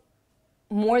now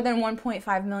more than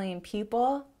 1.5 million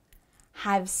people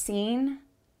have seen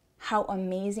how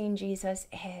amazing Jesus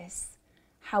is,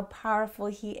 how powerful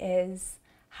he is,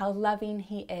 how loving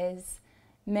he is.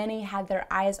 Many had their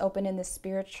eyes open in the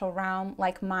spiritual realm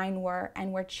like mine were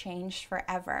and were changed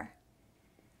forever.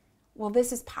 Well,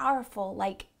 this is powerful,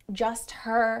 like just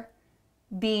her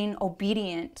being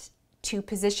obedient to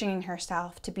positioning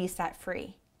herself to be set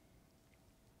free.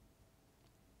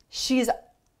 She's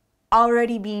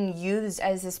already being used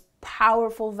as this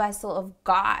powerful vessel of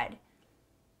God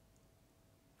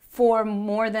for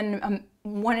more than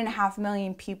 1.5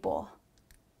 million people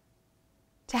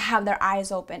to have their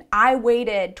eyes open. I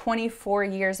waited 24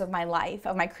 years of my life,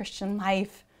 of my Christian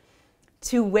life,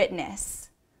 to witness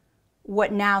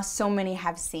what now so many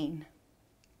have seen.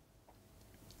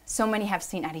 So many have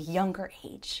seen at a younger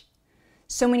age.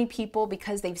 So many people,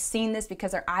 because they've seen this,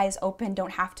 because their eyes open,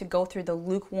 don't have to go through the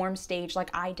lukewarm stage like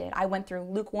I did. I went through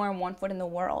lukewarm, 1 foot in the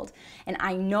world. And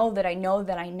I know that I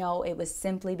know it was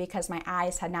simply because my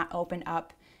eyes had not opened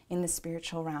up in the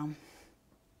spiritual realm.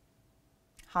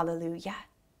 Hallelujah.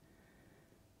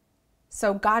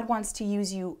 So God wants to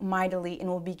use you mightily and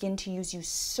will begin to use you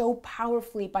so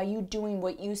powerfully by you doing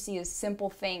what you see as simple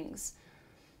things.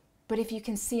 But if you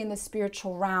can see in the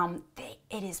spiritual realm,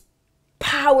 it is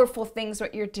powerful things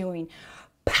what you're doing.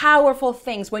 Powerful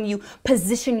things when you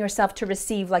position yourself to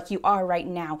receive like you are right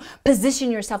now.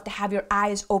 Position yourself to have your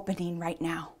eyes opening right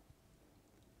now.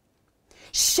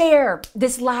 Share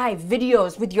this live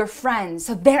videos with your friends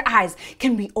so their eyes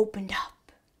can be opened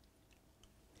up.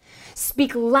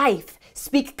 Speak life.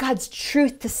 Speak God's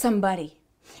truth to somebody.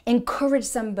 Encourage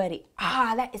somebody.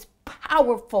 That is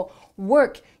powerful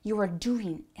work you are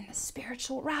doing in the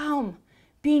spiritual realm.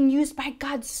 Being used by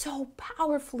God so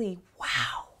powerfully.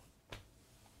 Wow.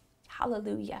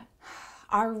 Hallelujah.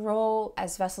 Our role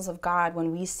as vessels of God,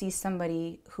 when we see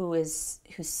somebody who's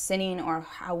sinning or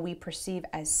how we perceive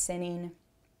as sinning,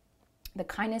 the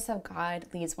kindness of God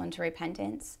leads one to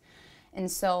repentance. And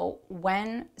so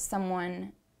when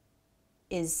someone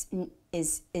is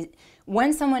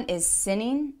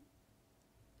sinning,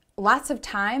 lots of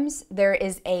times there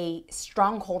is a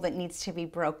stronghold that needs to be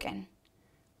broken.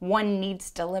 One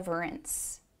needs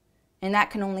deliverance, and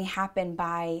that can only happen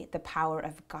by the power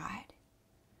of God.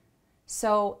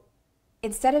 So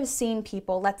instead of seeing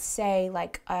people, let's say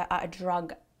like a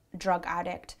drug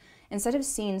addict, instead of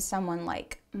seeing someone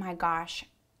like, my gosh,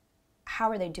 how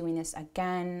are they doing this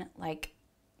again? Like,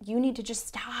 you need to just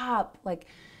stop. Like,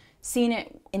 seeing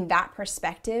it in that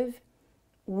perspective,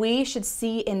 we should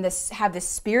have this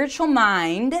spiritual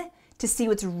mind to see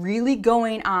what's really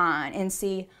going on and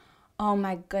see, oh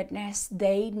my goodness,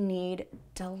 they need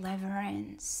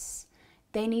deliverance.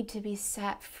 They need to be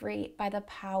set free by the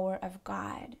power of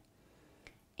God.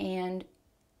 And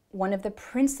one of the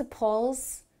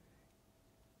principles,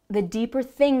 the deeper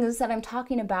things that I'm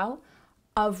talking about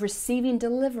of receiving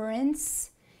deliverance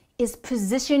is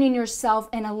positioning yourself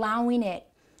and allowing it.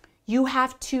 You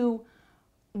have to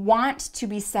want to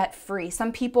be set free.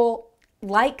 Some people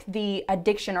like the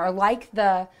addiction or like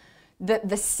the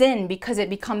sin because it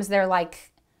becomes their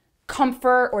like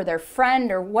comfort or their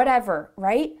friend or whatever,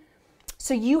 right?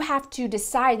 So you have to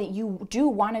decide that you do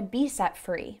want to be set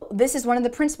free. This is one of the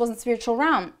principles in the spiritual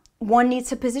realm. One needs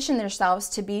to position themselves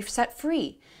to be set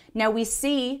free. Now we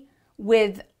see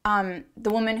with the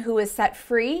woman who is set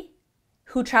free,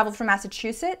 who traveled from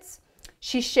Massachusetts,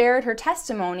 she shared her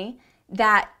testimony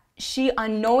that she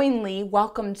unknowingly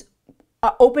opened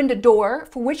a door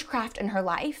for witchcraft in her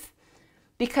life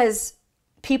because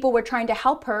people were trying to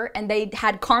help her and they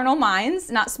had carnal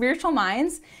minds, not spiritual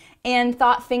minds, and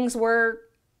thought things were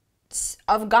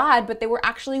of God, but they were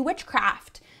actually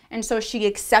witchcraft. And so she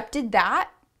accepted that,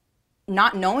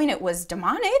 not knowing it was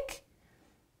demonic.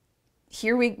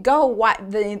 Here we go,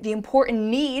 what the important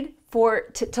need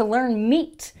to learn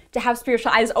meat, to have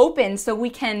spiritual eyes open so we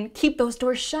can keep those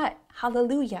doors shut.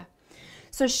 Hallelujah.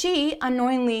 So she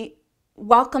unknowingly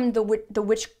welcomed the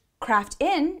witchcraft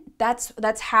in,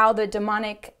 that's how the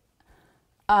demonic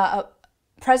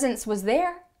presence was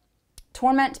there.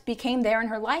 Torment became there in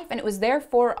her life, and it was there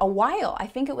for a while. I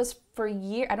think it was for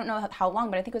years. I don't know how long,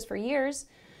 but I think it was for years.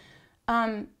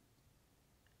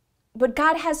 But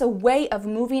God has a way of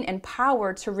moving in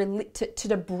power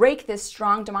to break this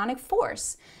strong demonic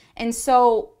force. And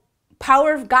so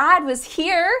power of God was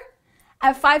here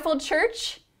at Fivefold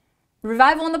Church,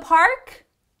 Revival in the Park.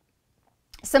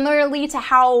 Similarly to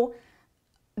how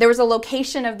there was a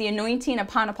location of the anointing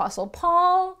upon Apostle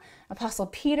Paul, Apostle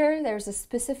Peter, there's a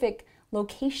specific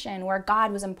location where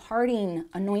God was imparting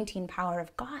anointing power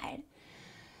of God.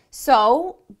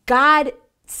 So God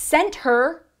sent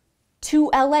her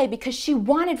to LA because she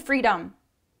wanted freedom.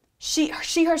 She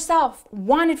herself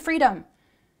wanted freedom.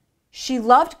 She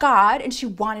loved God and she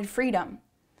wanted freedom.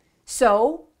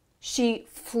 So she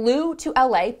flew to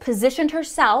LA, positioned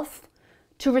herself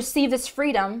to receive this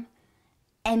freedom,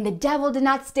 and the devil did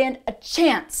not stand a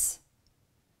chance.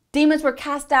 Demons were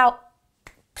cast out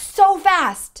so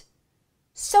fast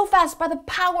by the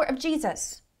power of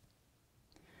Jesus.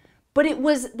 But it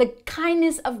was the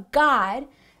kindness of God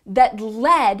that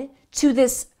led to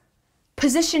this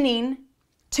positioning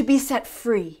to be set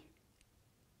free.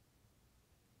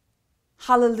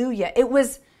 Hallelujah. It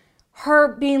was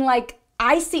her being like,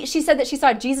 she said that she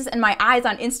saw Jesus in my eyes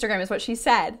on Instagram is what she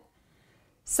said.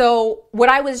 So what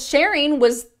I was sharing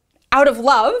was out of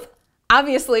love,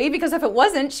 obviously, because if it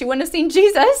wasn't, she wouldn't have seen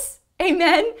Jesus.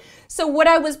 Amen. So what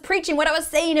I was preaching, what I was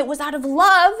saying, it was out of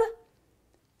love.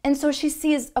 And so she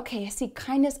sees, okay, I see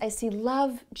kindness, I see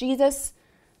love, Jesus,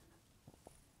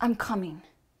 I'm coming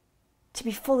to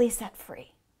be fully set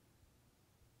free.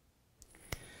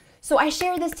 So I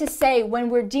share this to say, when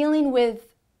we're dealing with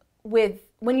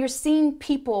when you're seeing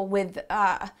people with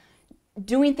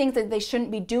doing things that they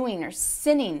shouldn't be doing or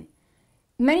sinning,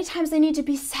 many times they need to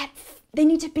be set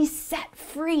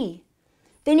free.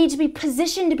 They need to be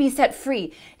positioned to be set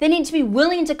free. They need to be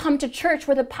willing to come to church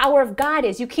where the power of God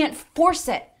is. You can't force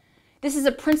it. This is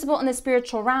a principle in the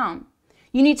spiritual realm.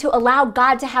 You need to allow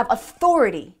God to have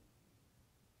authority.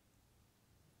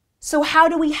 So how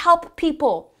do we help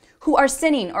people who are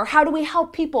sinning? Or how do we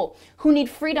help people who need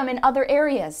freedom in other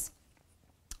areas?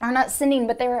 Are not sinning,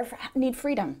 but they need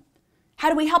freedom.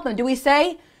 How do we help them? Do we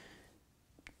say,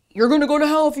 you're going to go to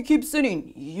hell if you keep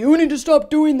sinning. You need to stop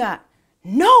doing that.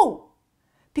 No,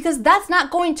 because that's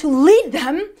not going to lead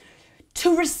them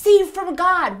to receive from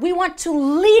God. We want to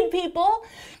lead people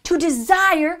to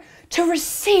desire to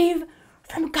receive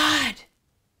from God.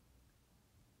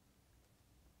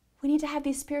 We need to have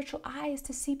these spiritual eyes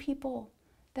to see people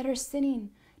that are sinning,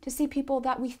 to see people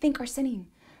that we think are sinning,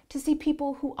 to see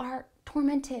people who are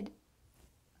tormented,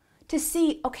 to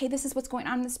see, okay, this is what's going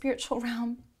on in the spiritual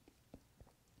realm.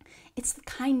 It's the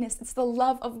kindness, it's the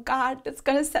love of God that's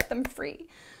going to set them free,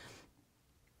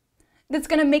 that's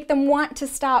going to make them want to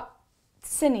stop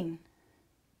sinning.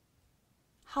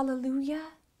 Hallelujah.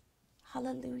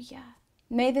 Hallelujah.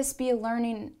 May this be a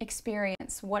learning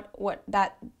experience. What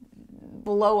that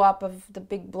blow up of the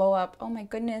big blow up. Oh my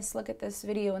goodness, look at this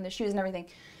video and the shoes and everything.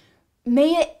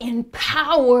 May it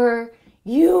empower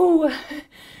you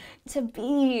to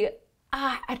be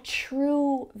a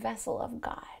true vessel of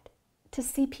God, to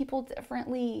see people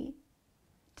differently,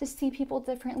 to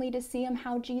see them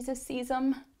how Jesus sees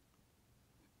them,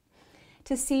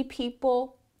 to see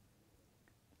people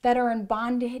that are in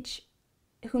bondage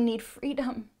who need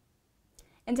freedom,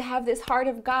 and to have this heart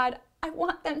of God. I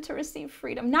want them to receive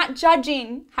freedom, not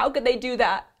judging. How could they do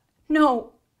that?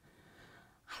 No,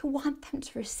 I want them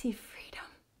to receive freedom.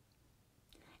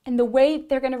 And the way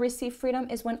they're going to receive freedom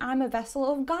is when I'm a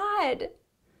vessel of God.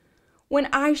 When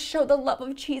I show the love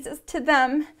of Jesus to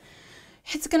them,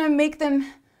 it's going to make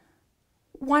them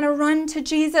want to run to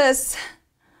Jesus,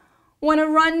 want to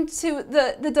run to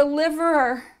the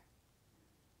deliverer,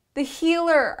 the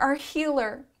healer, our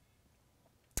healer.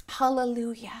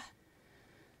 Hallelujah.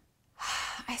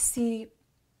 I see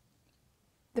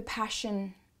the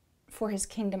passion for his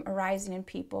kingdom arising in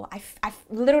people. I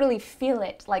literally feel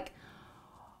it like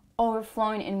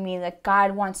overflowing in me, that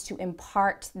God wants to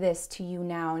impart this to you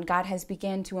now. And God has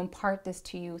begun to impart this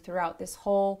to you throughout this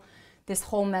whole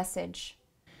message.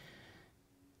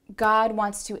 God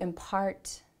wants to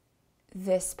impart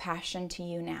this passion to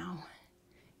you now.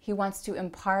 He wants to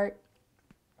impart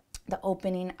the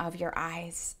opening of your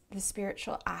eyes, the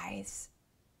spiritual eyes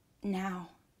now.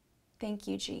 Thank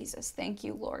you, Jesus. Thank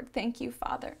you, Lord. Thank you,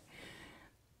 Father.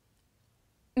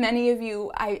 Many of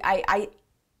you,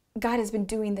 God has been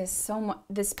doing this so much.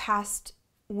 This past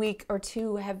week or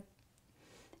two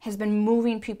has been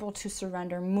moving people to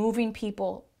surrender, moving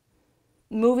people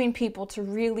to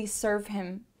really serve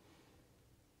him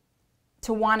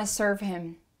to want to serve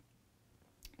him,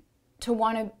 to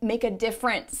want to make a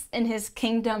difference in his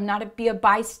kingdom, not to be a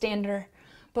bystander,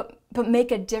 but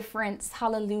make a difference.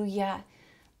 Hallelujah.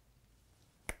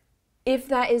 If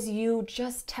that is you,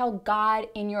 just tell God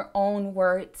in your own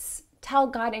words. Tell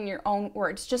God in your own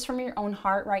words, just from your own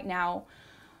heart right now,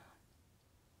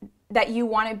 that you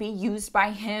want to be used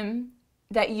by him,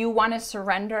 that you want to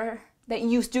surrender, that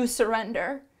you do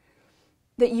surrender,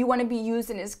 that you want to be used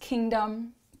in his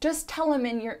kingdom. Just tell him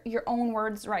in your own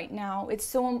words right now. It's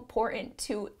so important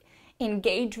to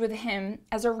engage with him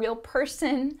as a real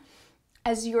person,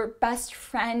 as your best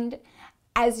friend,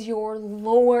 as your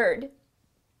Lord.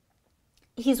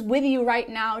 He's with you right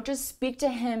now. Just speak to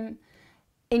him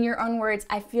in your own words.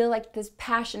 I feel like this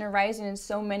passion arising in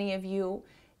so many of you.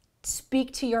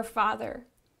 Speak to your Father.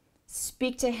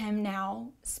 Speak to him now.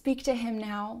 Speak to him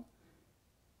now.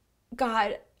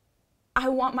 God, I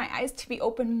want my eyes to be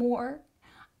open more.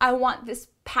 I want this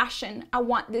passion. I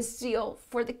want this zeal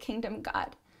for the kingdom,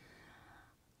 God.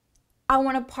 I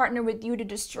want to partner with you to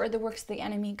destroy the works of the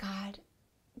enemy, God.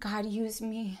 God, use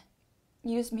me.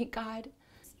 Use me, God.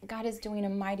 God is doing a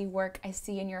mighty work, I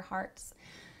see, in your hearts.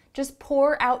 Just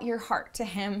pour out your heart to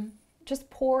him. Just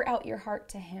pour out your heart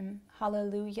to him.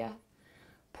 Hallelujah.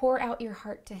 Pour out your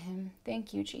heart to him.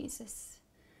 Thank you, Jesus.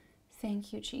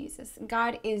 Thank you, Jesus.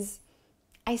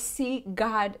 I see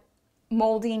God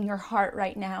molding your heart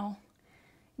right now.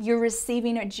 You're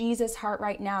receiving a Jesus heart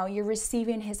right now. You're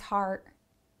receiving his heart.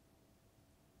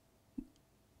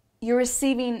 You're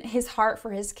receiving his heart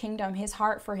for his kingdom, his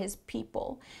heart for his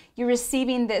people. You're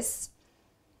receiving this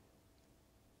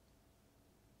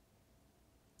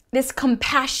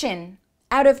compassion.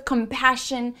 Out of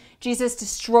compassion, Jesus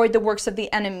destroyed the works of the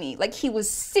enemy. Like, he was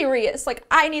serious. Like,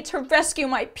 I need to rescue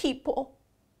my people.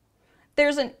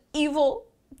 There's an evil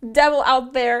devil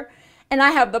out there, and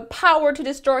I have the power to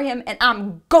destroy him, and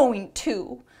I'm going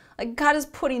to. Like, God is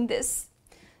putting this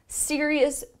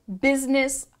serious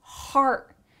business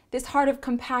heart, this heart of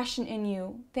compassion in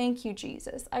you. Thank you,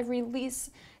 Jesus. I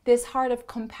release this heart of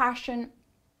compassion.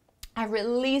 I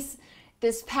release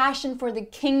this passion for the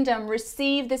kingdom.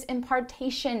 Receive this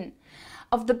impartation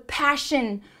of the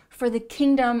passion for the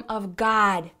kingdom of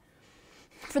God,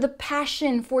 for the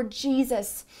passion for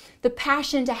Jesus, the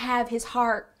passion to have his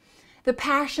heart, the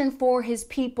passion for his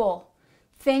people.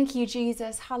 Thank you,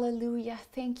 Jesus. Hallelujah.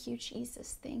 Thank you,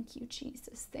 Jesus. Thank you,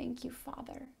 Jesus. Thank you,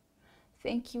 Father.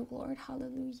 Thank you, Lord.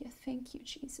 Hallelujah. Thank you,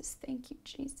 Jesus. Thank you,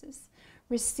 Jesus.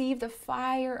 Receive the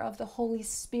fire of the Holy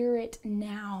Spirit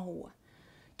now,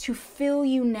 to fill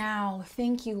you now.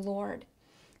 Thank you, Lord.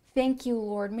 Thank you,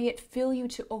 Lord. May it fill you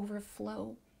to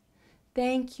overflow.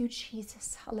 Thank you,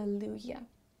 Jesus. Hallelujah.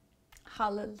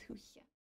 Hallelujah.